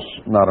house,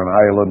 not an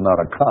island,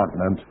 not a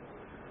continent,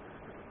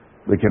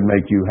 that can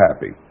make you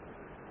happy.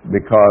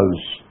 Because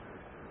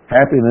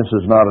happiness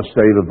is not a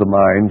state of the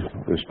mind,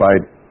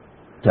 despite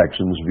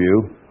Texans'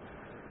 view.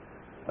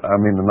 I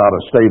mean, not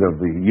a state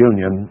of the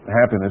union.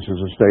 Happiness is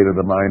a state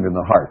of the mind and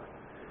the heart.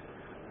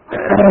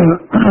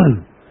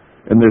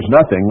 And there's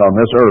nothing on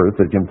this earth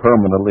that can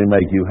permanently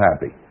make you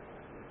happy.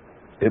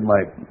 It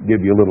might give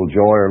you a little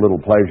joy or a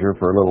little pleasure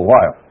for a little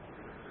while,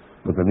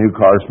 but the new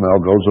car smell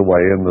goes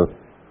away and the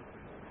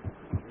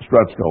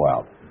struts go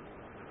out,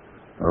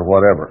 or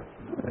whatever.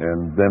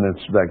 And then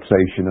it's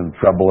vexation and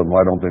trouble, and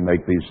why don't they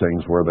make these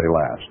things where they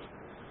last?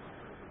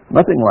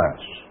 Nothing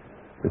lasts.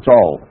 It's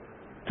all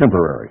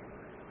temporary.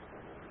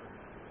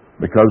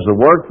 Because the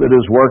work that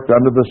is worked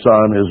under the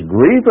sun is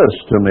grievous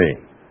to me.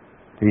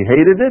 He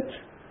hated it,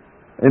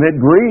 and it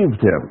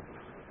grieved him.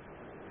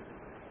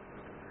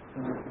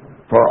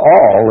 For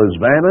all is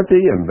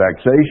vanity and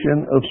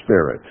vexation of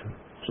spirit.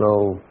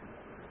 So,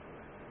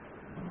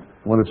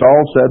 when it's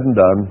all said and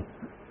done,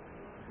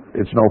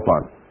 it's no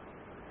fun.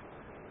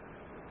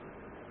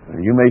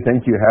 You may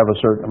think you have a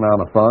certain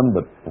amount of fun,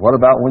 but what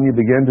about when you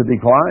begin to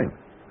decline?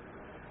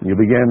 You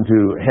begin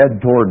to head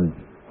toward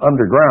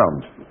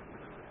underground,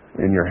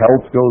 and your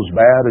health goes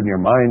bad, and your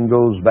mind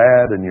goes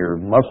bad, and your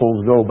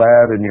muscles go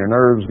bad, and your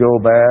nerves go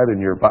bad, and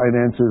your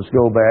finances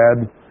go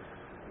bad,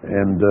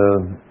 and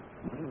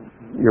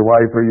your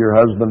wife or your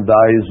husband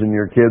dies, and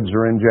your kids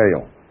are in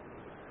jail.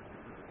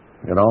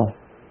 You know?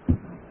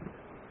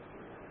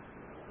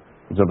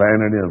 It's a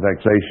vanity and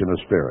vexation of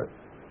spirit.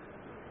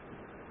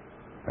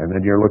 And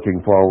then you're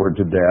looking forward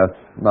to death,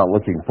 not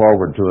looking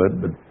forward to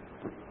it, but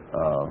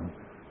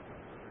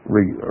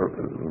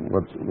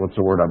what's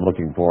the word I'm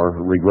looking for?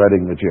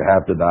 Regretting that you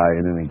have to die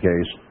in any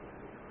case.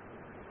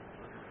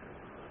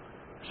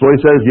 So he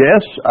says,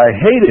 yes, I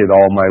hated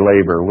all my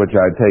labor which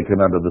I had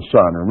taken under the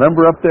sun.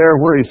 Remember up there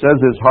where he says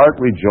his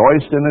heart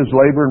rejoiced in his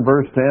labor in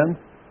verse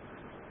 10?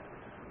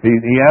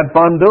 He had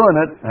fun doing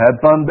it, had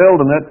fun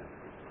building it,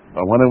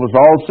 but when it was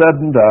all said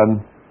and done,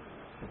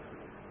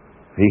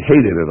 he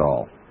hated it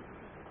all.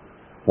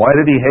 Why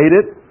did he hate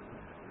it?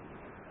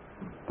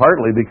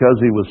 Partly because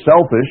he was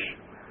selfish,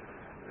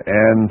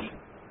 and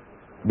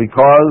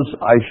because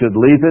I should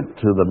leave it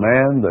to the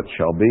man that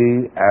shall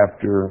be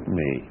after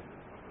me.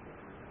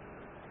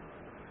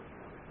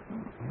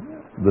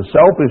 The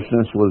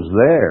selfishness was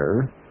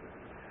there,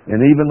 and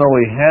even though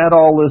he had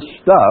all this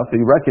stuff, he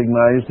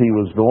recognized he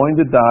was going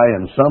to die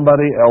and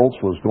somebody else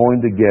was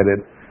going to get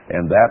it,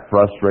 and that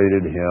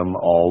frustrated him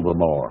all the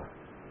more.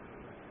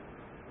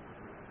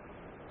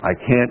 I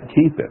can't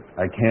keep it.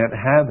 I can't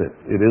have it.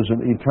 It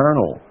isn't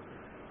eternal.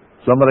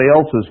 Somebody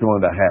else is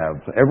going to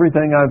have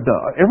everything I've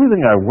done,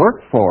 everything I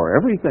worked for,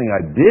 everything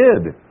I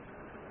did,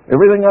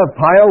 everything I've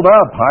piled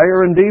up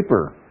higher and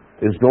deeper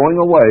is going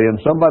away, and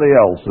somebody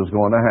else is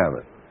going to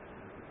have it.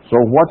 So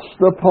what's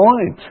the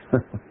point?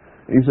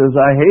 He says,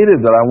 I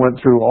hated that I went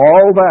through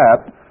all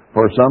that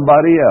for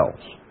somebody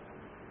else.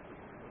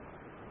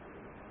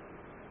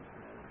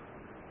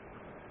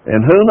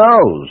 And who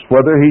knows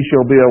whether he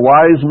shall be a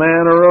wise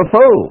man or a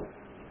fool?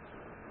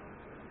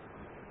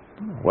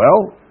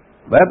 Well,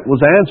 that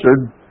was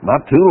answered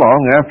not too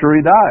long after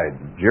he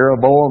died.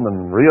 Jeroboam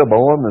and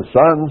Rehoboam, his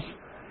sons,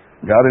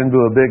 got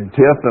into a big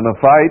tiff and a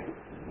fight,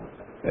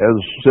 as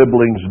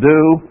siblings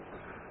do,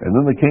 and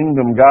then the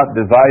kingdom got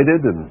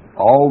divided, and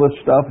all this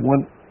stuff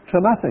went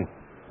to nothing.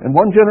 In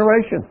one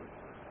generation.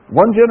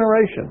 One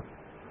generation.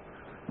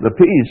 The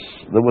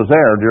peace that was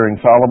there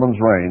during Solomon's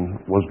reign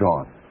was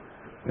gone.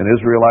 And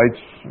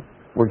Israelites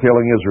were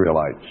killing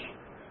Israelites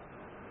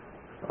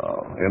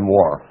in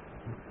war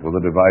with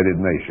a divided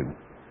nation.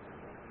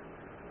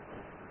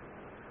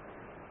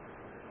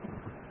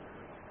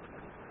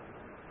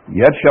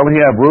 Yet shall he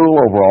have rule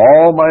over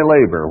all my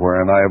labor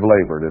wherein I have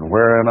labored, and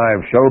wherein I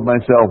have showed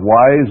myself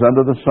wise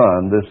under the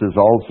sun. This is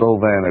also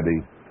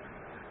vanity.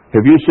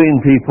 Have you seen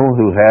people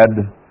who had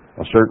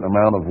a certain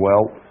amount of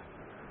wealth,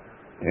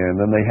 and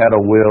then they had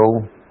a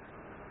will,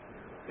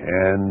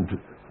 and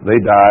they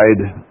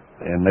died,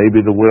 and maybe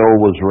the will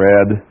was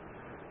read,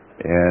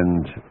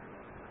 and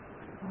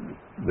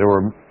there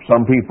were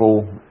some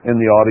people in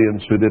the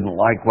audience who didn't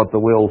like what the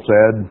will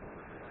said,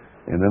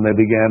 and then they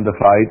began to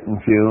fight and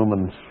fume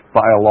and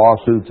file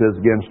lawsuits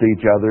against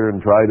each other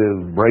and try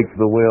to break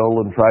the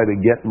will and try to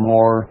get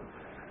more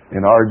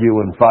and argue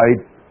and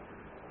fight.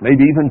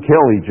 maybe even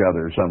kill each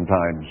other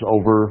sometimes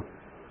over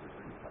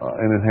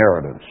an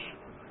inheritance.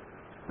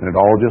 And it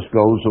all just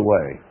goes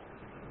away.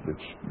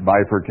 It's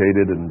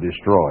bifurcated and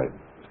destroyed.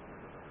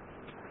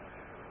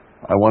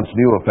 I once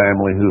knew a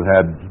family who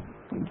had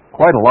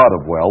quite a lot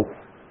of wealth,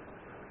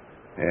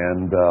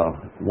 and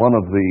one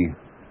of the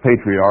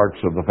patriarchs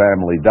of the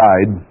family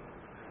died,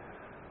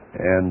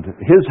 and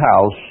his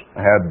house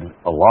had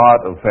a lot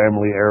of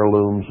family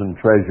heirlooms and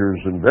treasures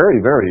and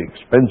very, very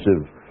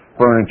expensive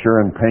furniture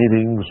and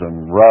paintings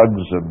and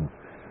rugs, and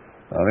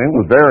it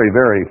was very,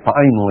 very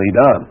finely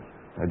done.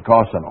 It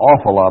cost an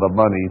awful lot of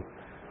money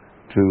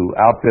to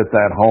outfit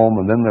that home,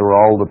 and then there were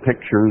all the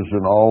pictures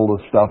and all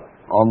the stuff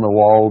on the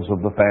walls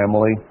of the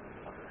family.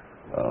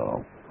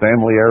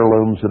 Family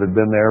heirlooms that had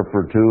been there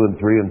for 2 and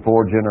 3 and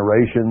 4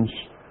 generations.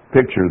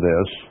 Picture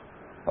this,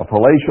 a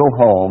palatial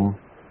home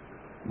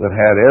that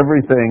had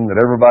everything that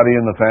everybody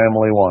in the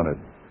family wanted.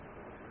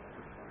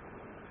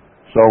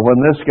 So when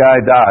this guy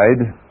died,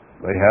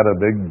 they had a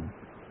big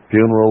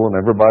funeral, and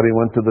everybody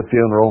went to the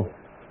funeral,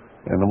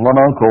 and the one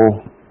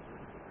uncle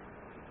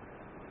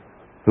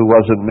who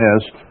wasn't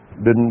missed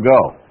didn't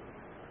go.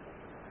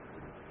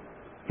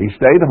 He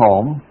stayed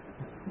home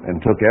and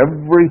took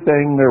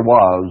everything there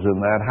was in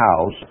that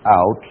house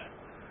out,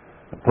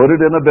 put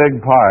it in a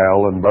big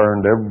pile, and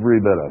burned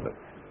every bit of it.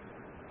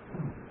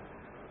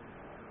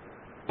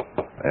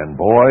 And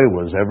boy,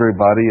 was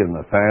everybody in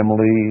the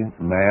family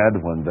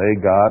mad when they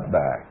got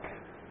back.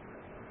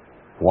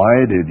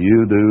 Why did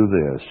you do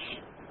this?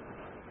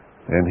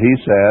 And he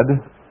said,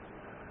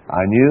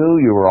 I knew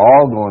you were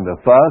all going to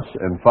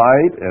fuss and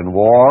fight and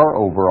war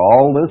over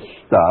all this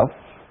stuff.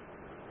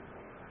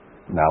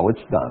 Now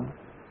it's done.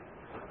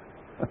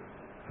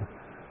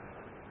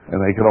 And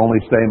they could only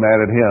stay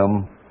mad at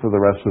him for the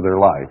rest of their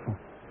life,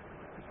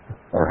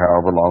 or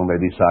however long they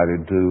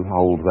decided to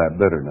hold that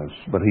bitterness.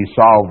 But he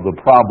solved the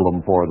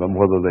problem for them,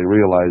 whether they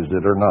realized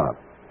it or not.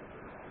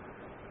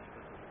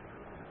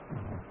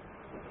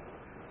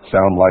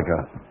 Sound like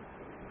a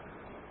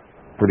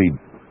pretty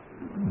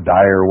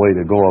dire way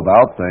to go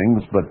about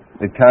things, but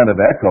it kind of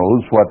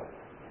echoes what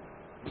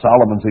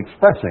Solomon's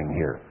expressing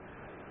here.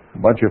 A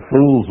bunch of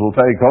fools will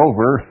take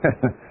over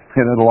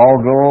and it'll all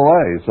go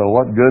away. So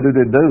what good did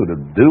it do to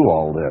do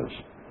all this?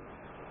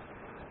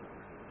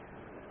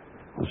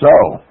 So,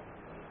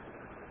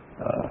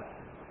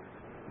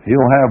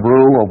 he'll have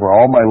rule over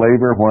all my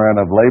labor wherein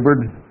I've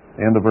labored,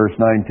 end of verse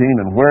 19,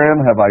 and wherein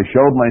have I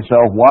showed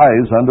myself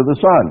wise under the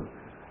sun.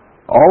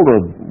 All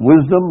the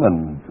wisdom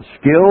and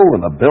skill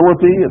and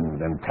ability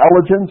and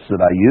intelligence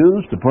that I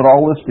used to put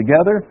all this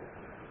together,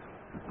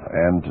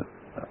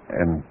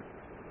 and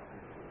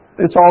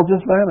it's all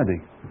just vanity.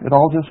 It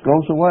all just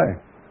goes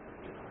away.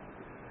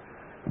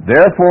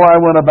 Therefore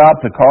I went about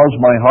to cause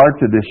my heart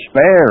to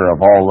despair of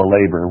all the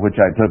labor which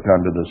I took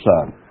under the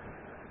sun.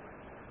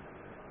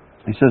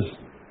 He says,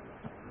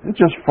 it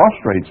just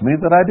frustrates me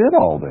that I did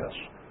all this.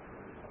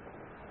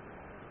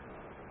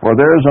 For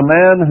there is a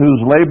man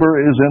whose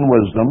labor is in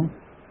wisdom,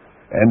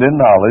 and in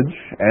knowledge,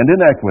 and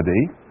in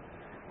equity,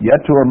 yet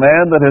to a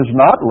man that has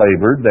not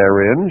labored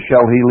therein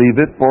shall he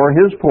leave it for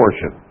his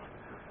portion.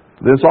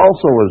 This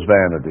also is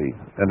vanity,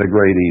 and a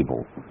great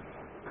evil.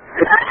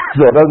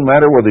 So it doesn't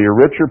matter whether you're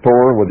rich or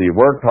poor, whether you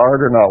worked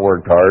hard or not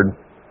worked hard,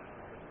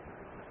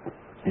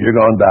 you're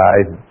going to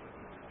die,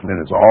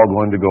 and it's all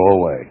going to go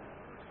away.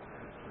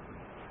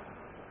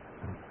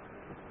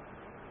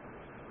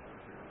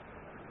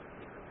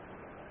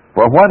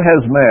 For what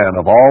has man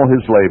of all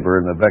his labor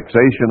and the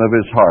vexation of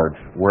his heart,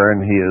 wherein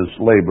he has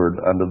labored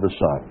under the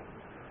sun?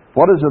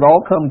 What does it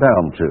all come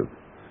down to?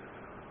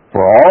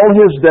 For all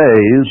his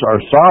days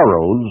are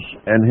sorrows,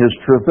 and his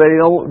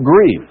travail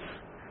grief.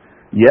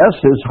 Yes,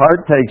 his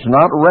heart takes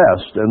not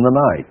rest in the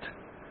night.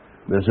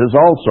 This is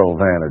also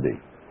vanity.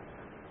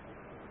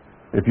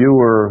 If you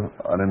were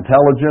an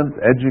intelligent,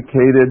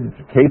 educated,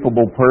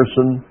 capable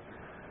person,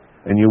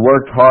 and you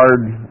worked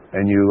hard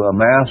and you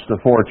amassed a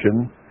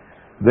fortune,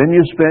 then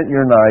you spent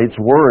your nights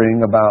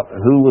worrying about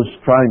who was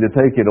trying to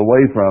take it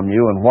away from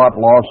you and what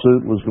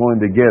lawsuit was going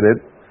to get it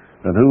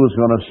and who was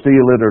going to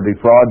steal it or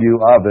defraud you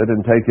of it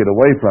and take it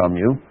away from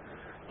you.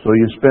 So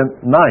you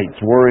spent nights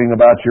worrying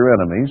about your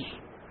enemies.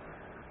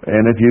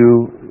 And if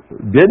you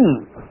didn't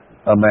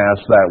amass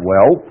that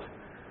wealth,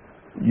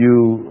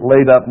 you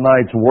laid up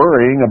nights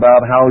worrying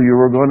about how you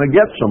were going to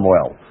get some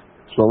wealth.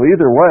 So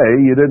either way,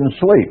 you didn't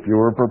sleep. You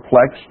were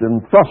perplexed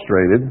and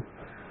frustrated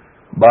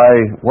by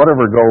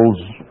whatever goals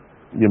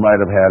you might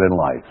have had in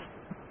life,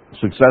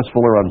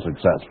 successful or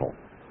unsuccessful.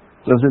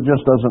 It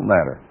just doesn't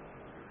matter.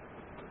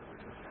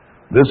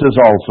 This is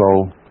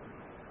also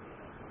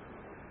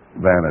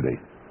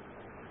vanity.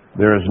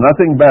 There is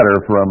nothing better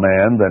for a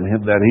man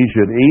than that he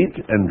should eat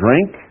and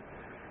drink,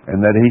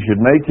 and that he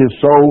should make his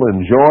soul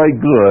enjoy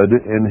good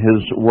in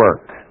his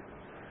work.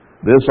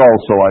 This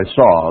also I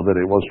saw, that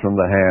it was from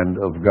the hand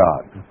of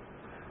God.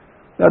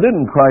 Now,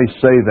 didn't Christ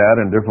say that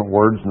in different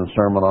words in the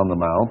Sermon on the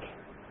Mount?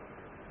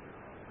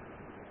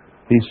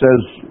 He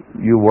says,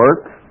 you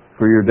work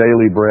for your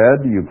daily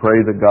bread, you pray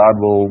that God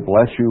will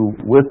bless you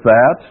with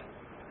that,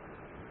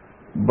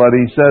 But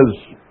he says,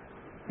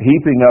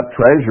 heaping up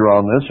treasure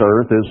on this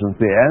earth isn't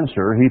the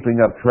answer. Heaping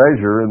up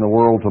treasure in the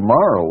world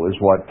tomorrow is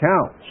what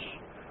counts.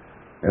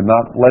 And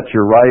not let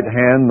your right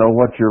hand know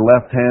what your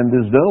left hand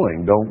is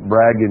doing. Don't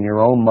brag in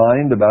your own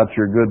mind about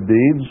your good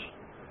deeds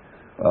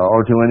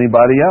or to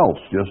anybody else.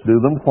 Just do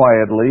them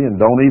quietly,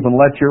 and don't even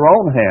let your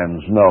own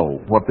hands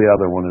know what the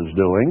other one is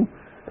doing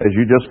as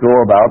you just go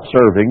about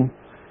serving.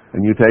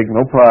 And you take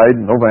no pride,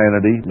 no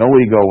vanity, no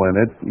ego in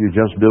it. You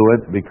just do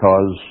it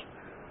because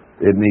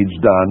it needs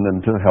done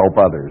and to help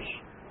others.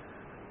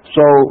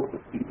 So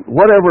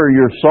whatever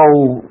your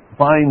soul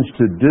finds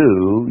to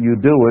do, you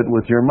do it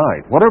with your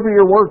might. Whatever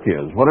your work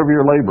is, whatever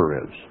your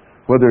labor is,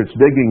 whether it's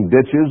digging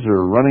ditches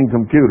or running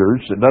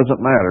computers, it doesn't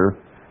matter.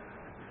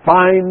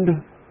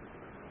 Find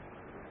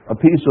a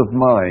peace of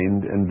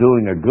mind in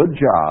doing a good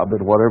job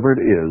at whatever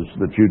it is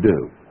that you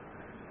do.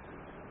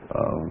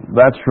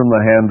 That's from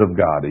the hand of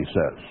God, he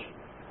says.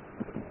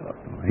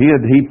 He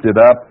had heaped it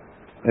up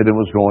and it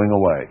was going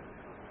away.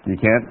 You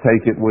can't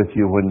take it with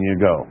you when you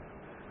go.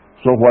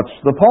 So what's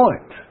the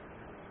point?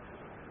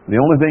 The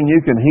only thing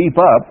you can heap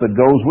up that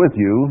goes with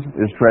you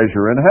is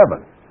treasure in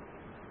heaven.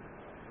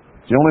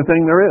 It's the only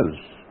thing there is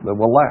that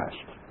will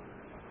last,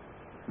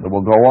 that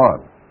will go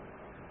on.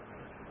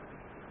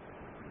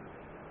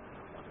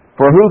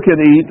 For who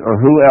can eat or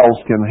who else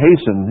can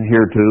hasten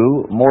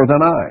hereto more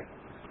than I?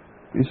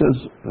 He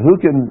says, who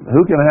can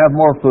have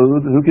more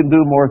food? Who can do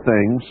more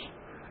things?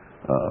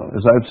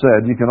 As I've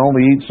said, you can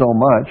only eat so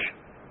much,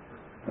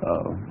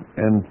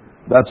 and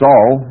that's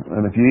all.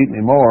 And if you eat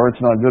any more, it's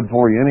not good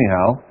for you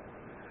anyhow.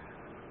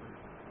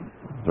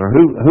 So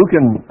who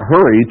can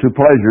hurry to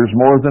pleasures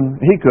more than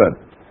he could?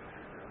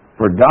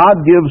 For God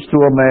gives to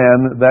a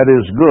man that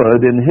is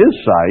good in his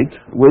sight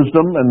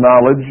wisdom and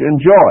knowledge and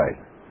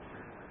joy.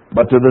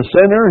 But to the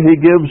sinner he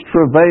gives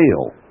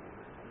travail,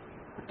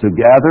 to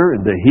gather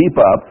and to heap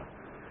up,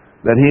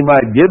 that he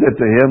might give it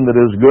to him that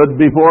is good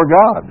before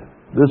God.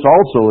 This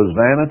also is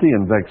vanity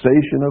and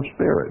vexation of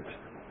spirit.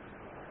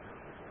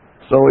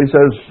 So he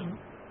says,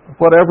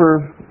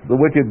 whatever the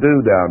wicked do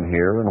down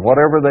here, and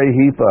whatever they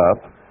heap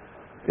up,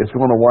 it's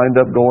going to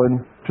wind up going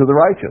to the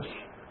righteous.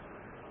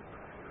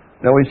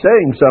 Now he's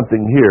saying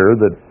something here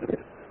that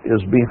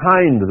is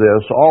behind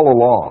this all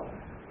along.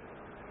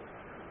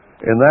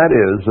 And that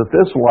is that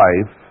this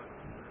life,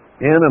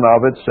 in and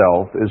of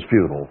itself, is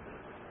futile.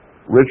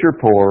 Rich or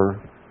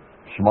poor,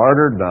 smart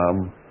or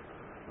dumb,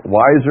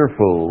 wise or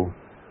fool,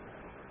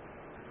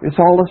 it's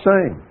all the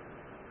same,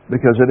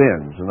 because it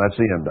ends, and that's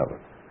the end of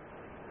it.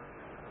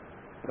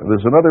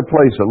 There's another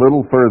place a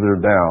little further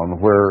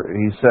down where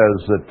he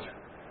says that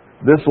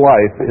this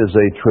life is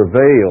a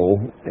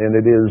travail, and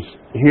it is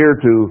here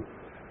to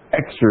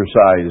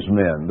exercise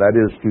men, that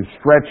is, to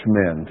stretch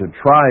men, to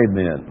try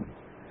men.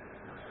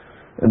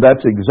 And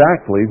that's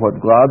exactly what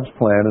God's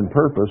plan and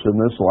purpose in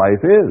this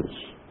life is.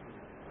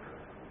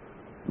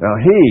 Now,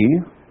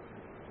 he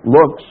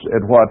looks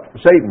at what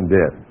Satan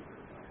did,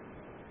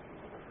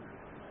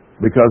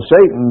 because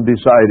Satan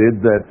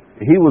decided that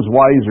he was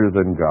wiser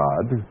than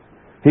God,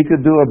 he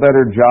could do a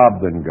better job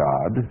than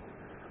God,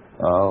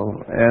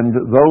 and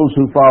those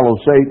who follow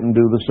Satan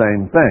do the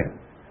same thing.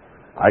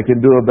 I can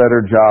do a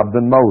better job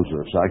than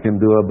Moses. I can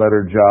do a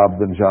better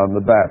job than John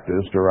the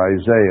Baptist or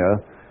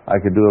Isaiah.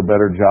 I could do a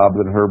better job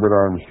than Herbert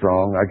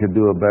Armstrong. I could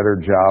do a better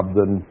job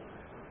than,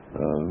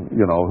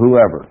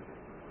 whoever.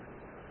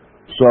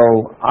 So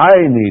I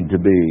need to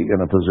be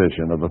in a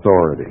position of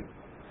authority.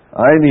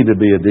 I need to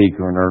be a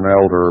deacon or an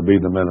elder or be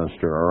the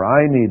minister, or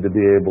I need to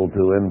be able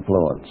to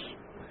influence.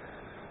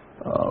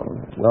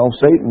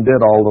 Satan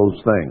did all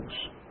those things,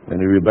 and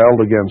he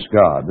rebelled against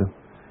God.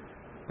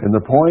 And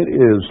the point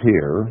is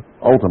here,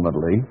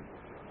 ultimately,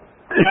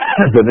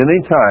 that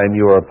any time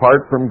you are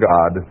apart from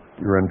God,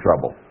 you're in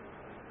trouble.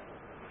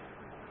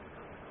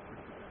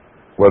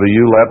 Whether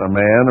you let a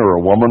man or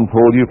a woman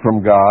pull you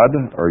from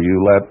God, or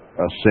you let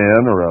a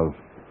sin or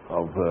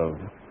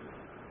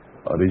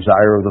a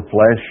desire of the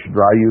flesh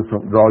draw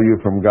you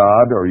from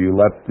God, or you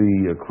let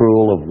the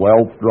accrual of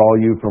wealth draw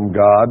you from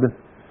God,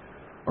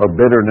 or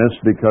bitterness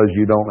because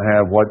you don't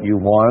have what you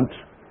want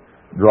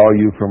draw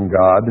you from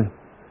God.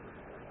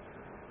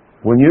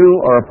 When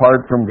you are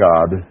apart from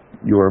God,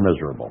 you are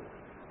miserable.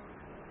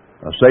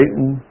 Now,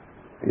 Satan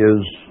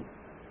is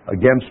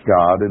against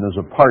God and is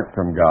apart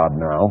from God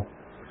now,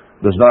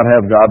 does not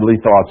have godly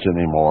thoughts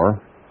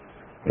anymore,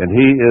 and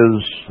he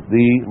is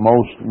the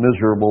most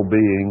miserable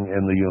being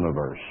in the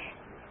universe,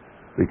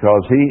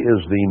 because he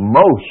is the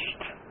most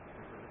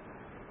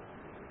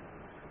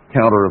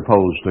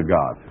counter-opposed to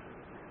God.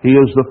 He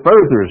is the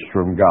furthest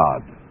from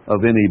God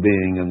of any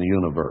being in the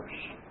universe.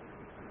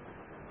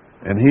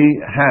 And he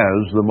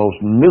has the most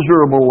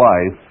miserable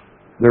life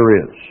there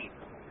is.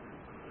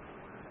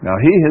 Now,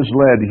 he has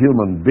led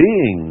human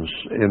beings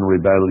in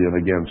rebellion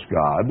against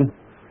God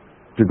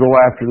to go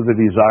after the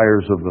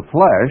desires of the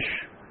flesh,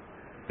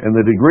 and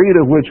the degree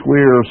to which we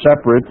are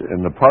separate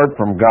and apart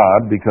from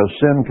God because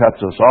sin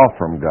cuts us off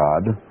from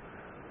God,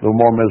 the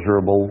more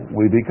miserable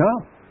we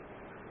become.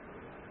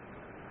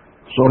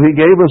 So he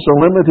gave us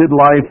a limited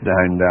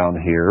lifetime down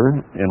here,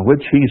 in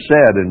which he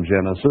said in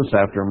Genesis,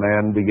 after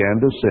man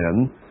began to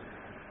sin,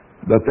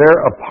 that their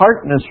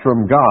apartness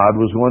from God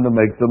was going to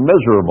make them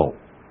miserable.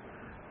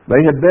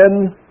 They had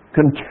been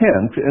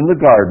content in the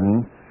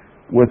garden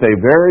with a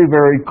very,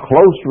 very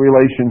close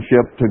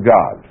relationship to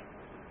God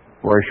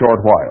for a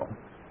short while.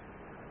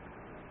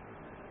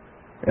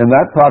 And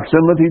that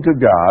proximity to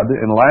God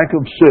and lack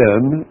of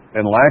sin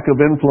and lack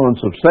of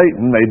influence of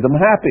Satan made them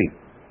happy.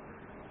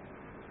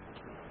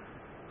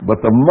 But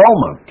the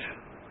moment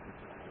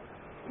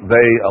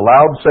they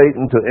allowed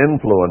Satan to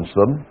influence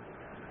them,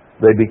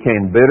 they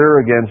became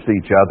bitter against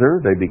each other,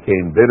 they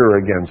became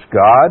bitter against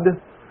God,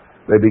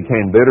 they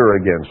became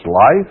bitter against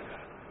life,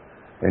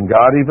 and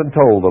God even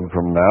told them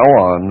from now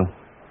on,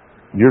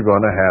 you're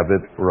going to have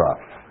it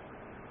rough.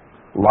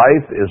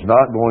 Life is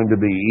not going to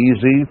be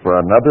easy for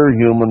another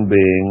human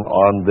being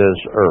on this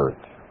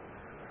earth.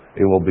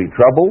 It will be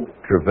trouble,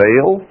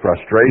 travail,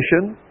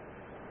 frustration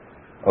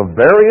of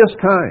various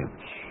kinds.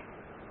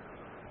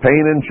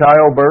 Pain in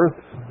childbirth,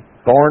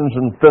 thorns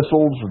and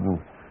thistles, and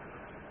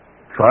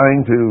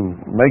trying to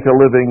make a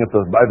living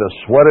by the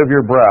sweat of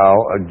your brow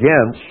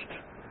against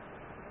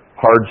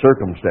hard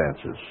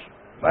circumstances.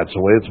 That's the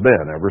way it's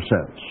been ever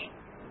since.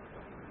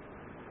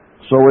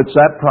 So it's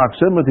that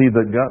proximity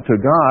to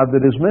God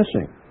that is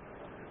missing.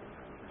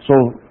 So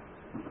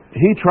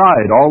he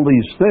tried all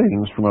these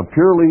things from a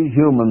purely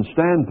human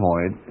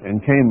standpoint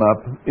and came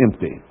up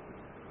empty,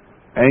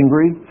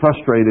 angry,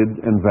 frustrated,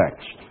 and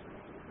vexed.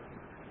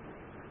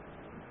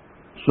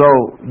 So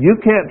you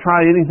can't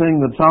try anything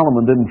that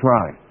Solomon didn't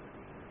try.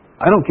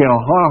 I don't care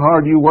how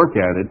hard you work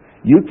at it,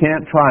 you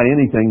can't try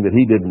anything that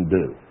he didn't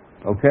do.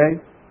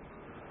 Okay?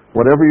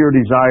 Whatever your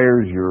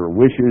desires, your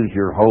wishes,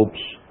 your hopes,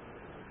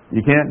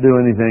 you can't do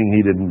anything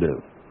he didn't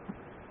do.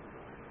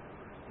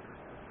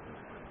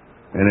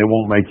 And it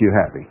won't make you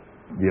happy.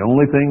 The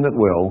only thing that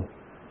will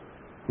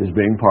is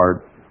being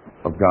part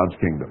of God's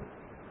kingdom.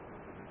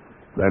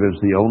 That is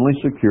the only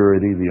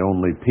security, the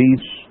only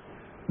peace,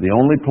 the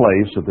only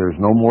place that there's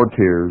no more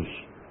tears,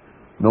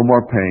 no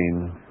more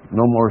pain,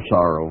 no more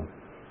sorrow,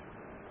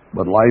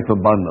 but life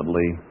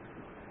abundantly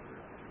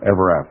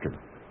ever after.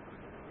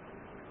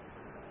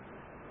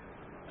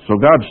 So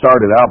God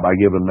started out by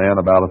giving man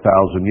about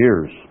 1,000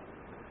 years.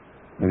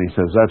 And he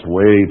says that's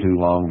way too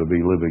long to be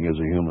living as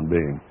a human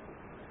being.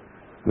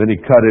 Then he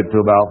cut it to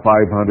about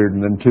 500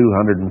 and then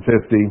 250.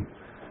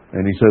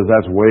 And he says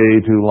that's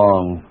way too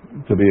long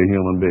to be a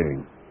human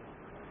being.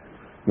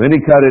 Then he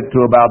cut it to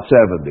about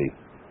 70.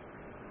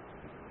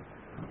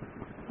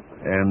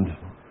 And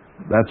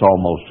that's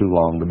almost too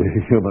long to be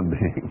a human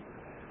being.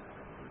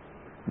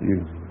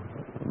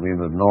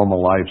 The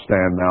normal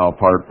lifespan now,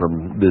 apart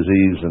from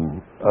disease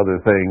and other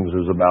things,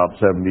 is about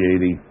 70,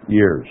 80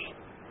 years.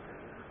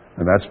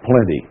 And that's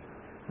plenty.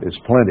 It's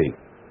plenty.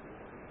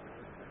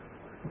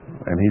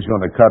 And he's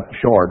going to cut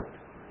short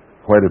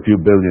quite a few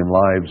billion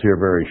lives here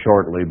very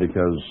shortly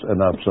because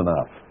enough's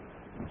enough.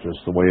 It's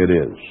just the way it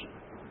is.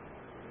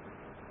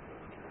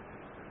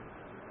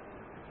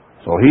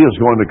 So he is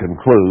going to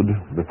conclude,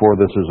 before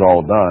this is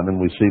all done, and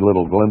we see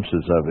little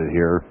glimpses of it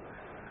here,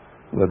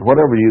 that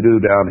whatever you do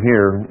down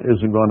here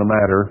isn't going to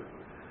matter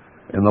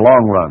in the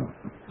long run.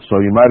 So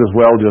you might as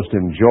well just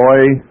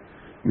enjoy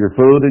your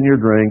food and your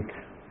drink,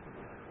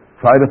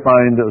 try to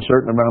find a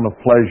certain amount of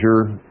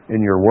pleasure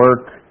in your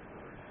work,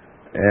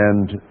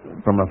 and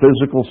from a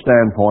physical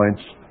standpoint,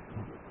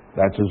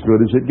 that's as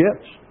good as it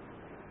gets.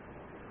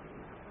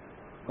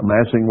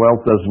 Amassing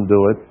wealth doesn't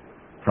do it.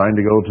 Trying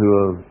to go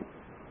to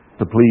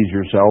please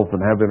yourself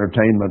and have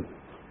entertainment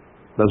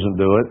doesn't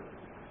do it.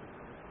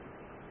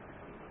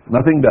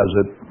 Nothing does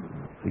it,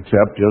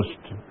 except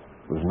just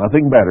there's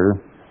nothing better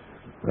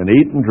than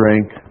eat and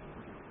drink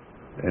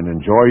and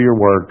enjoy your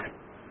work,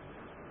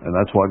 and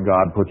that's what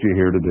God put you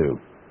here to do.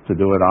 To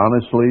do it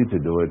honestly, to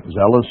do it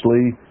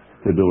zealously,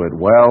 to do it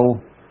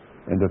well,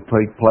 and to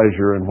take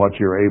pleasure in what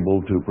you're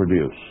able to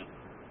produce.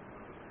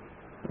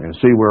 And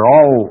see, we're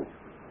all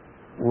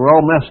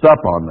messed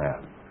up on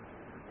that.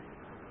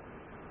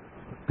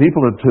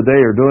 People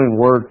today are doing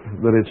work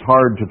that it's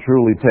hard to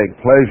truly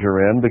take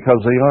pleasure in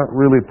because they aren't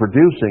really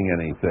producing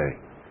anything.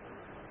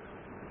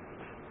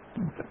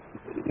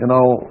 You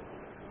know,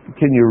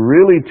 can you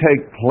really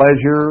take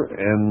pleasure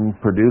in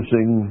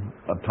producing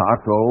a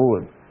taco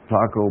at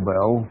Taco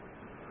Bell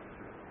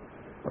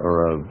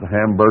or a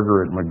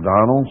hamburger at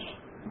McDonald's?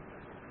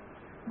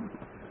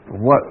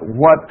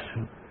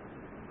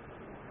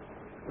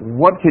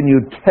 What can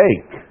you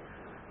take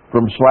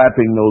from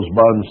slapping those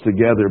buns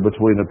together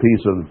between a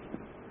piece of,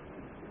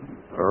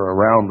 or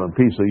around a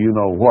piece of you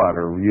know what,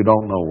 or you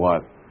don't know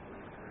what?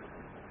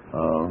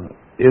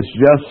 It's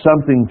just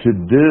something to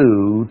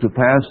do to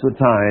pass the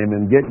time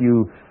and get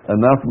you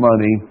enough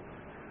money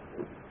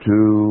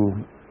to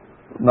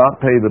not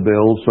pay the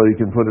bills so you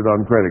can put it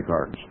on credit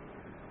cards.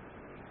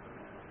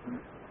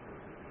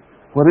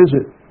 What is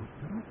it?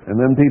 And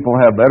then people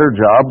have better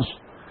jobs,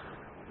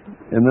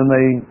 and then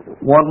they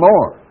want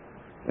more.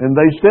 And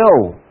they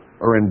still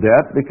are in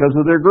debt because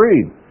of their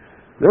greed.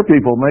 There are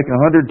people who make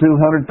 $100,000,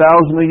 $200,000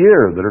 a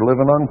year that are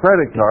living on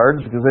credit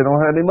cards because they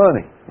don't have any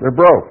money. They're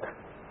broke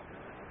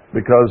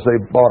because they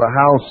bought a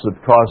house that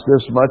cost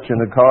this much and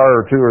a car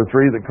or two or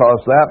three that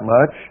cost that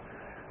much,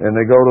 and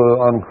they go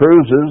on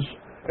cruises,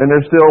 and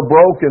they're still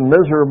broke and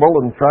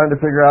miserable and trying to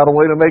figure out a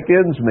way to make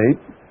ends meet.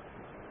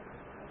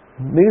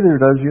 Neither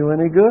does you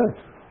any good.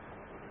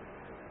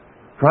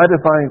 Try to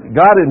find...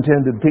 God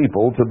intended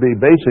people to be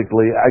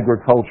basically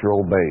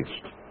agricultural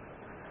based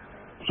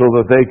so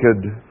that they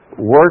could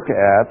work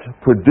at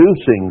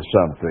producing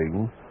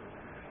something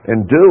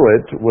and do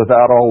it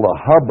without all the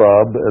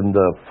hubbub and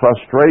the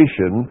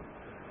frustration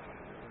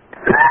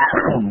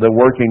that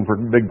working for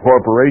big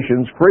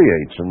corporations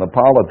creates, and the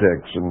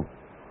politics and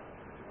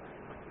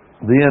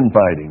the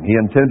infighting. He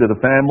intended a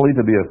family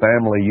to be a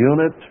family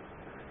unit,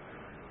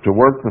 to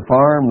work the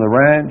farm, the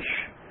ranch,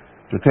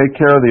 to take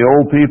care of the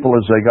old people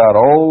as they got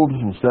old,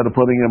 instead of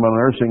putting them in a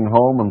nursing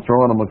home and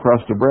throwing them a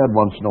crust of bread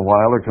once in a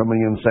while, or coming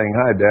in saying,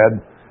 "Hi, Dad.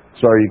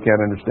 Sorry you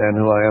can't understand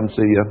who I am,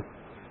 see ya,"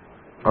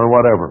 or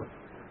whatever.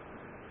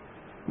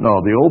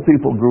 No, the old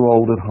people grew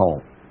old at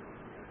home,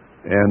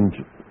 and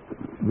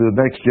the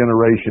next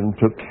generation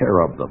took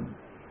care of them,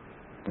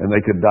 and they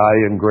could die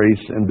in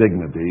grace and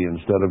dignity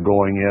instead of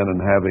going in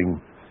and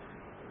having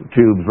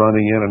tubes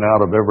running in and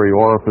out of every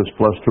orifice,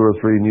 plus 2 or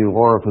 3 new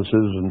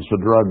orifices, and so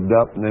drugged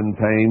up and in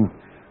pain,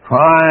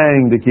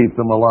 trying to keep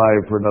them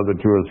alive for another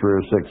 2 or 3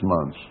 or 6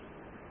 months.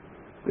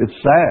 It's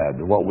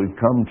sad what we've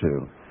come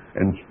to,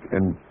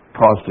 and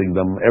costing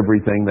them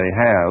everything they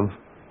have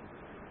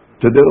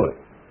to do it.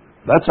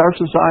 That's our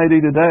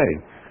society today.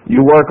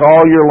 You work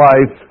all your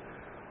life,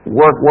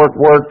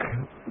 work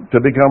to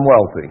become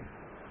wealthy.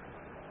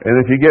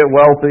 And if you get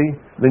wealthy,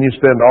 then you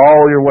spend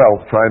all your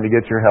wealth trying to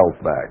get your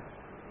health back.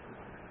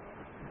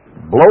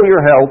 Blow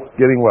your health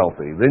getting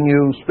wealthy. Then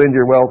you spend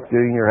your wealth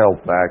getting your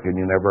health back, and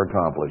you never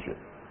accomplish it.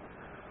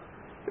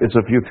 It's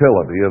a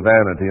futility, a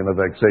vanity, and a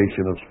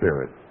vexation of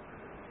spirit.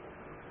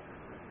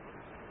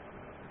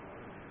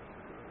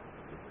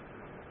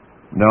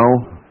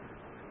 No,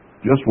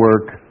 just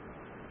work,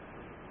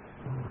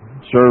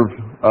 serve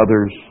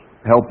others,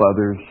 help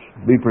others,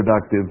 be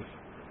productive,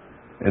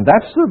 and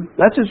that's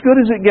as good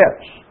as it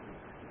gets.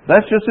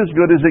 That's just as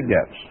good as it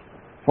gets.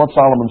 That's what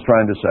Solomon's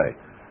trying to say.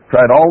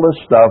 Tried all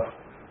this stuff,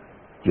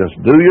 just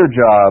do your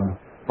job,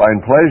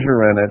 find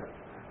pleasure in it,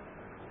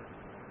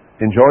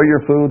 enjoy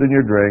your food and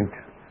your drink,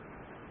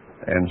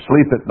 and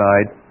sleep at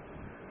night,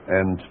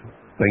 and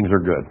things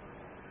are good.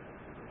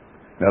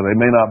 Now, they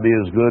may not be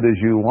as good as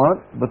you want,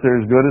 but they're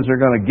as good as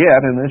they're going to get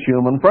in this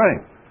human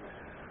frame.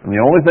 And the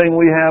only thing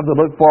we have to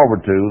look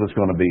forward to that's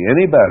going to be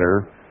any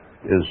better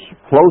is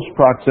close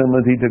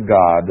proximity to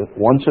God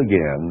once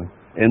again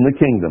in the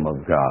kingdom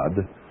of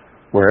God,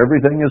 where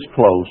everything is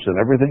close and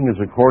everything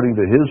is according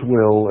to His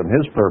will and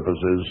His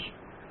purposes,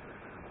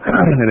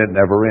 and it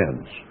never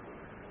ends.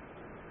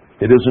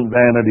 It isn't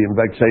vanity and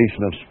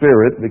vexation of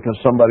spirit because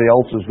somebody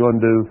else is going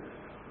to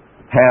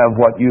have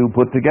what you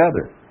put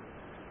together.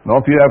 No,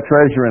 if you have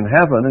treasure in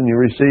heaven and you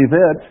receive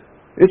it,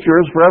 it's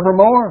yours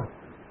forevermore.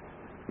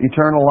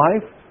 Eternal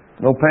life,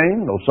 no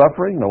pain, no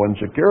suffering, no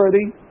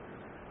insecurity.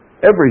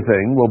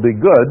 Everything will be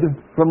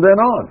good from then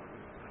on.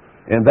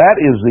 And that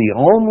is the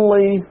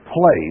only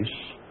place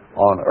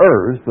on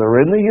earth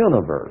or in the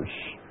universe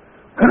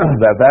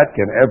that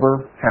can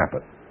ever happen.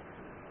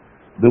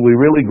 Do we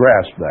really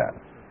grasp that?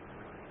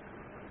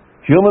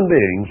 Human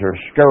beings are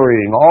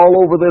scurrying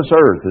all over this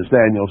earth, as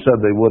Daniel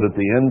said they would at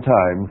the end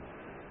time,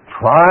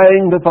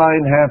 trying to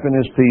find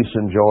happiness, peace,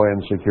 and joy,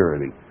 and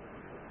security,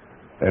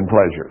 and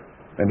pleasure,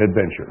 and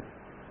adventure.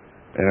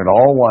 And it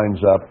all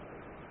winds up,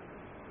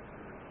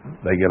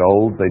 they get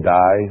old, they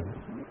die,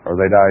 or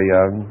they die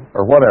young,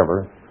 or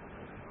whatever,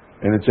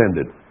 and it's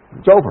ended.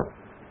 It's over.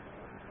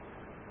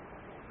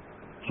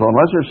 So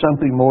unless there's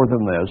something more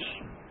than this,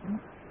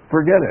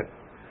 forget it.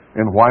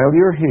 And while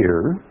you're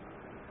here,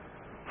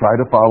 try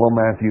to follow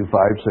Matthew 5,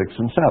 6,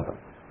 and 7.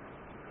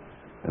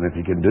 And if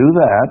you can do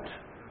that,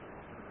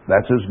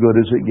 that's as good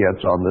as it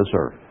gets on this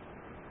earth.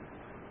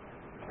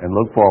 And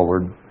look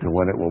forward to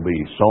when it will be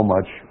so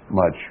much,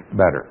 much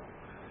better.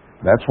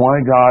 That's why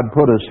God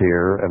put us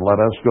here and let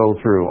us go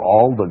through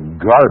all the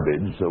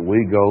garbage that we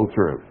go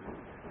through,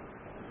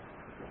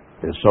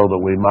 is so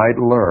that we might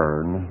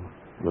learn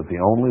that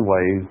the only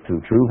way to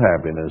true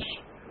happiness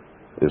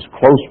is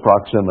close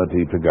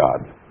proximity to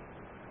God.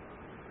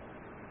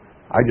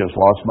 I just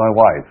lost my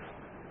wife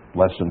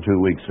less than 2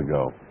 weeks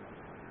ago.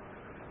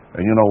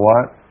 And you know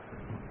what?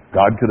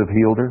 God could have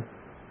healed her.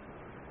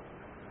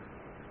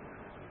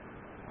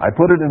 I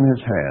put it in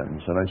His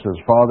hands, and I says,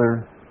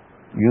 Father,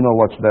 you know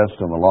what's best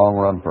in the long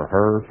run for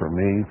her, for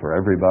me, for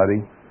everybody.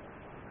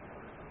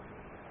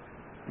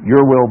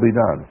 Your will be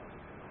done.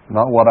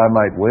 Not what I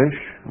might wish,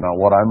 not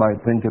what I might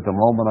think at the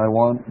moment I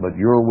want, but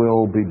your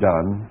will be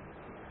done.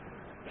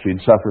 She'd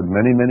suffered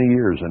many, many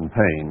years in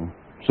pain,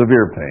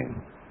 severe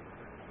pain.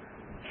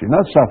 She's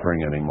not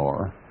suffering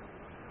anymore,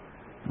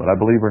 but I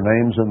believe her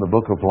name's in the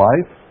book of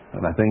life,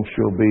 and I think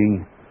she'll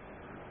be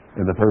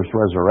in the first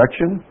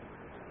resurrection.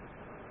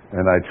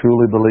 And I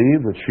truly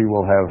believe that she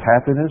will have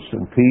happiness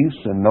and peace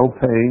and no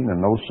pain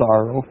and no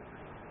sorrow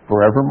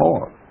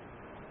forevermore.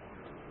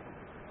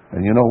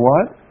 And you know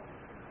what?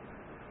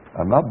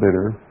 I'm not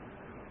bitter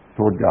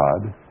toward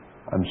God.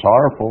 I'm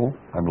sorrowful.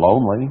 I'm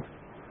lonely.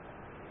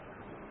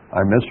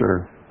 I miss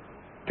her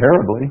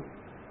terribly.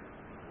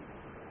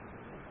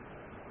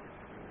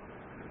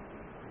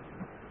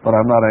 But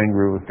I'm not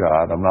angry with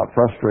God. I'm not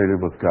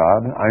frustrated with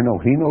God. I know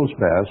He knows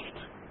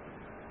best.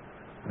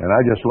 And I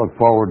just look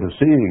forward to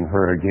seeing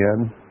her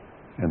again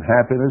in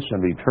happiness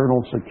and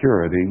eternal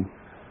security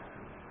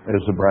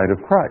as the bride of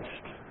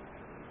Christ.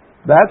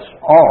 That's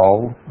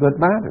all that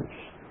matters.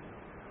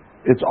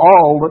 It's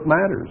all that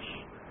matters.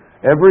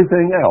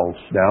 Everything else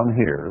down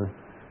here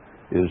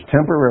is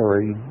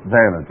temporary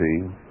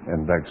vanity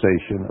and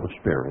vexation of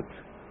spirit.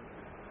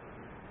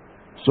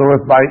 So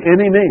if by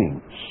any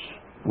means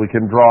we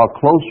can draw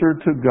closer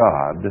to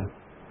God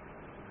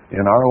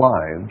in our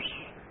lives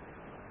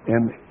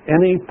in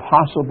any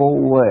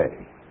possible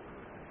way,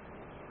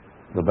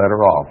 the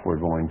better off we're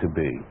going to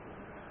be.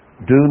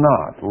 Do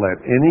not let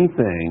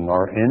anything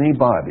or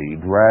anybody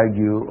drag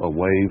you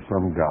away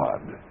from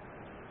God.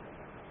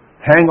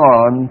 Hang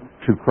on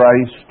to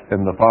Christ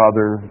and the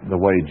Father the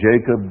way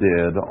Jacob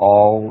did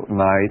all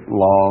night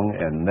long,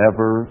 and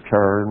never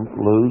turn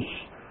loose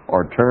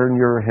or turn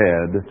your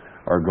head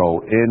or go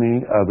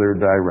any other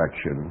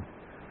direction,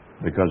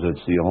 because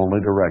it's the only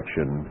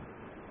direction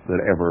that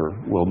ever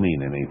will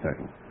mean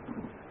anything.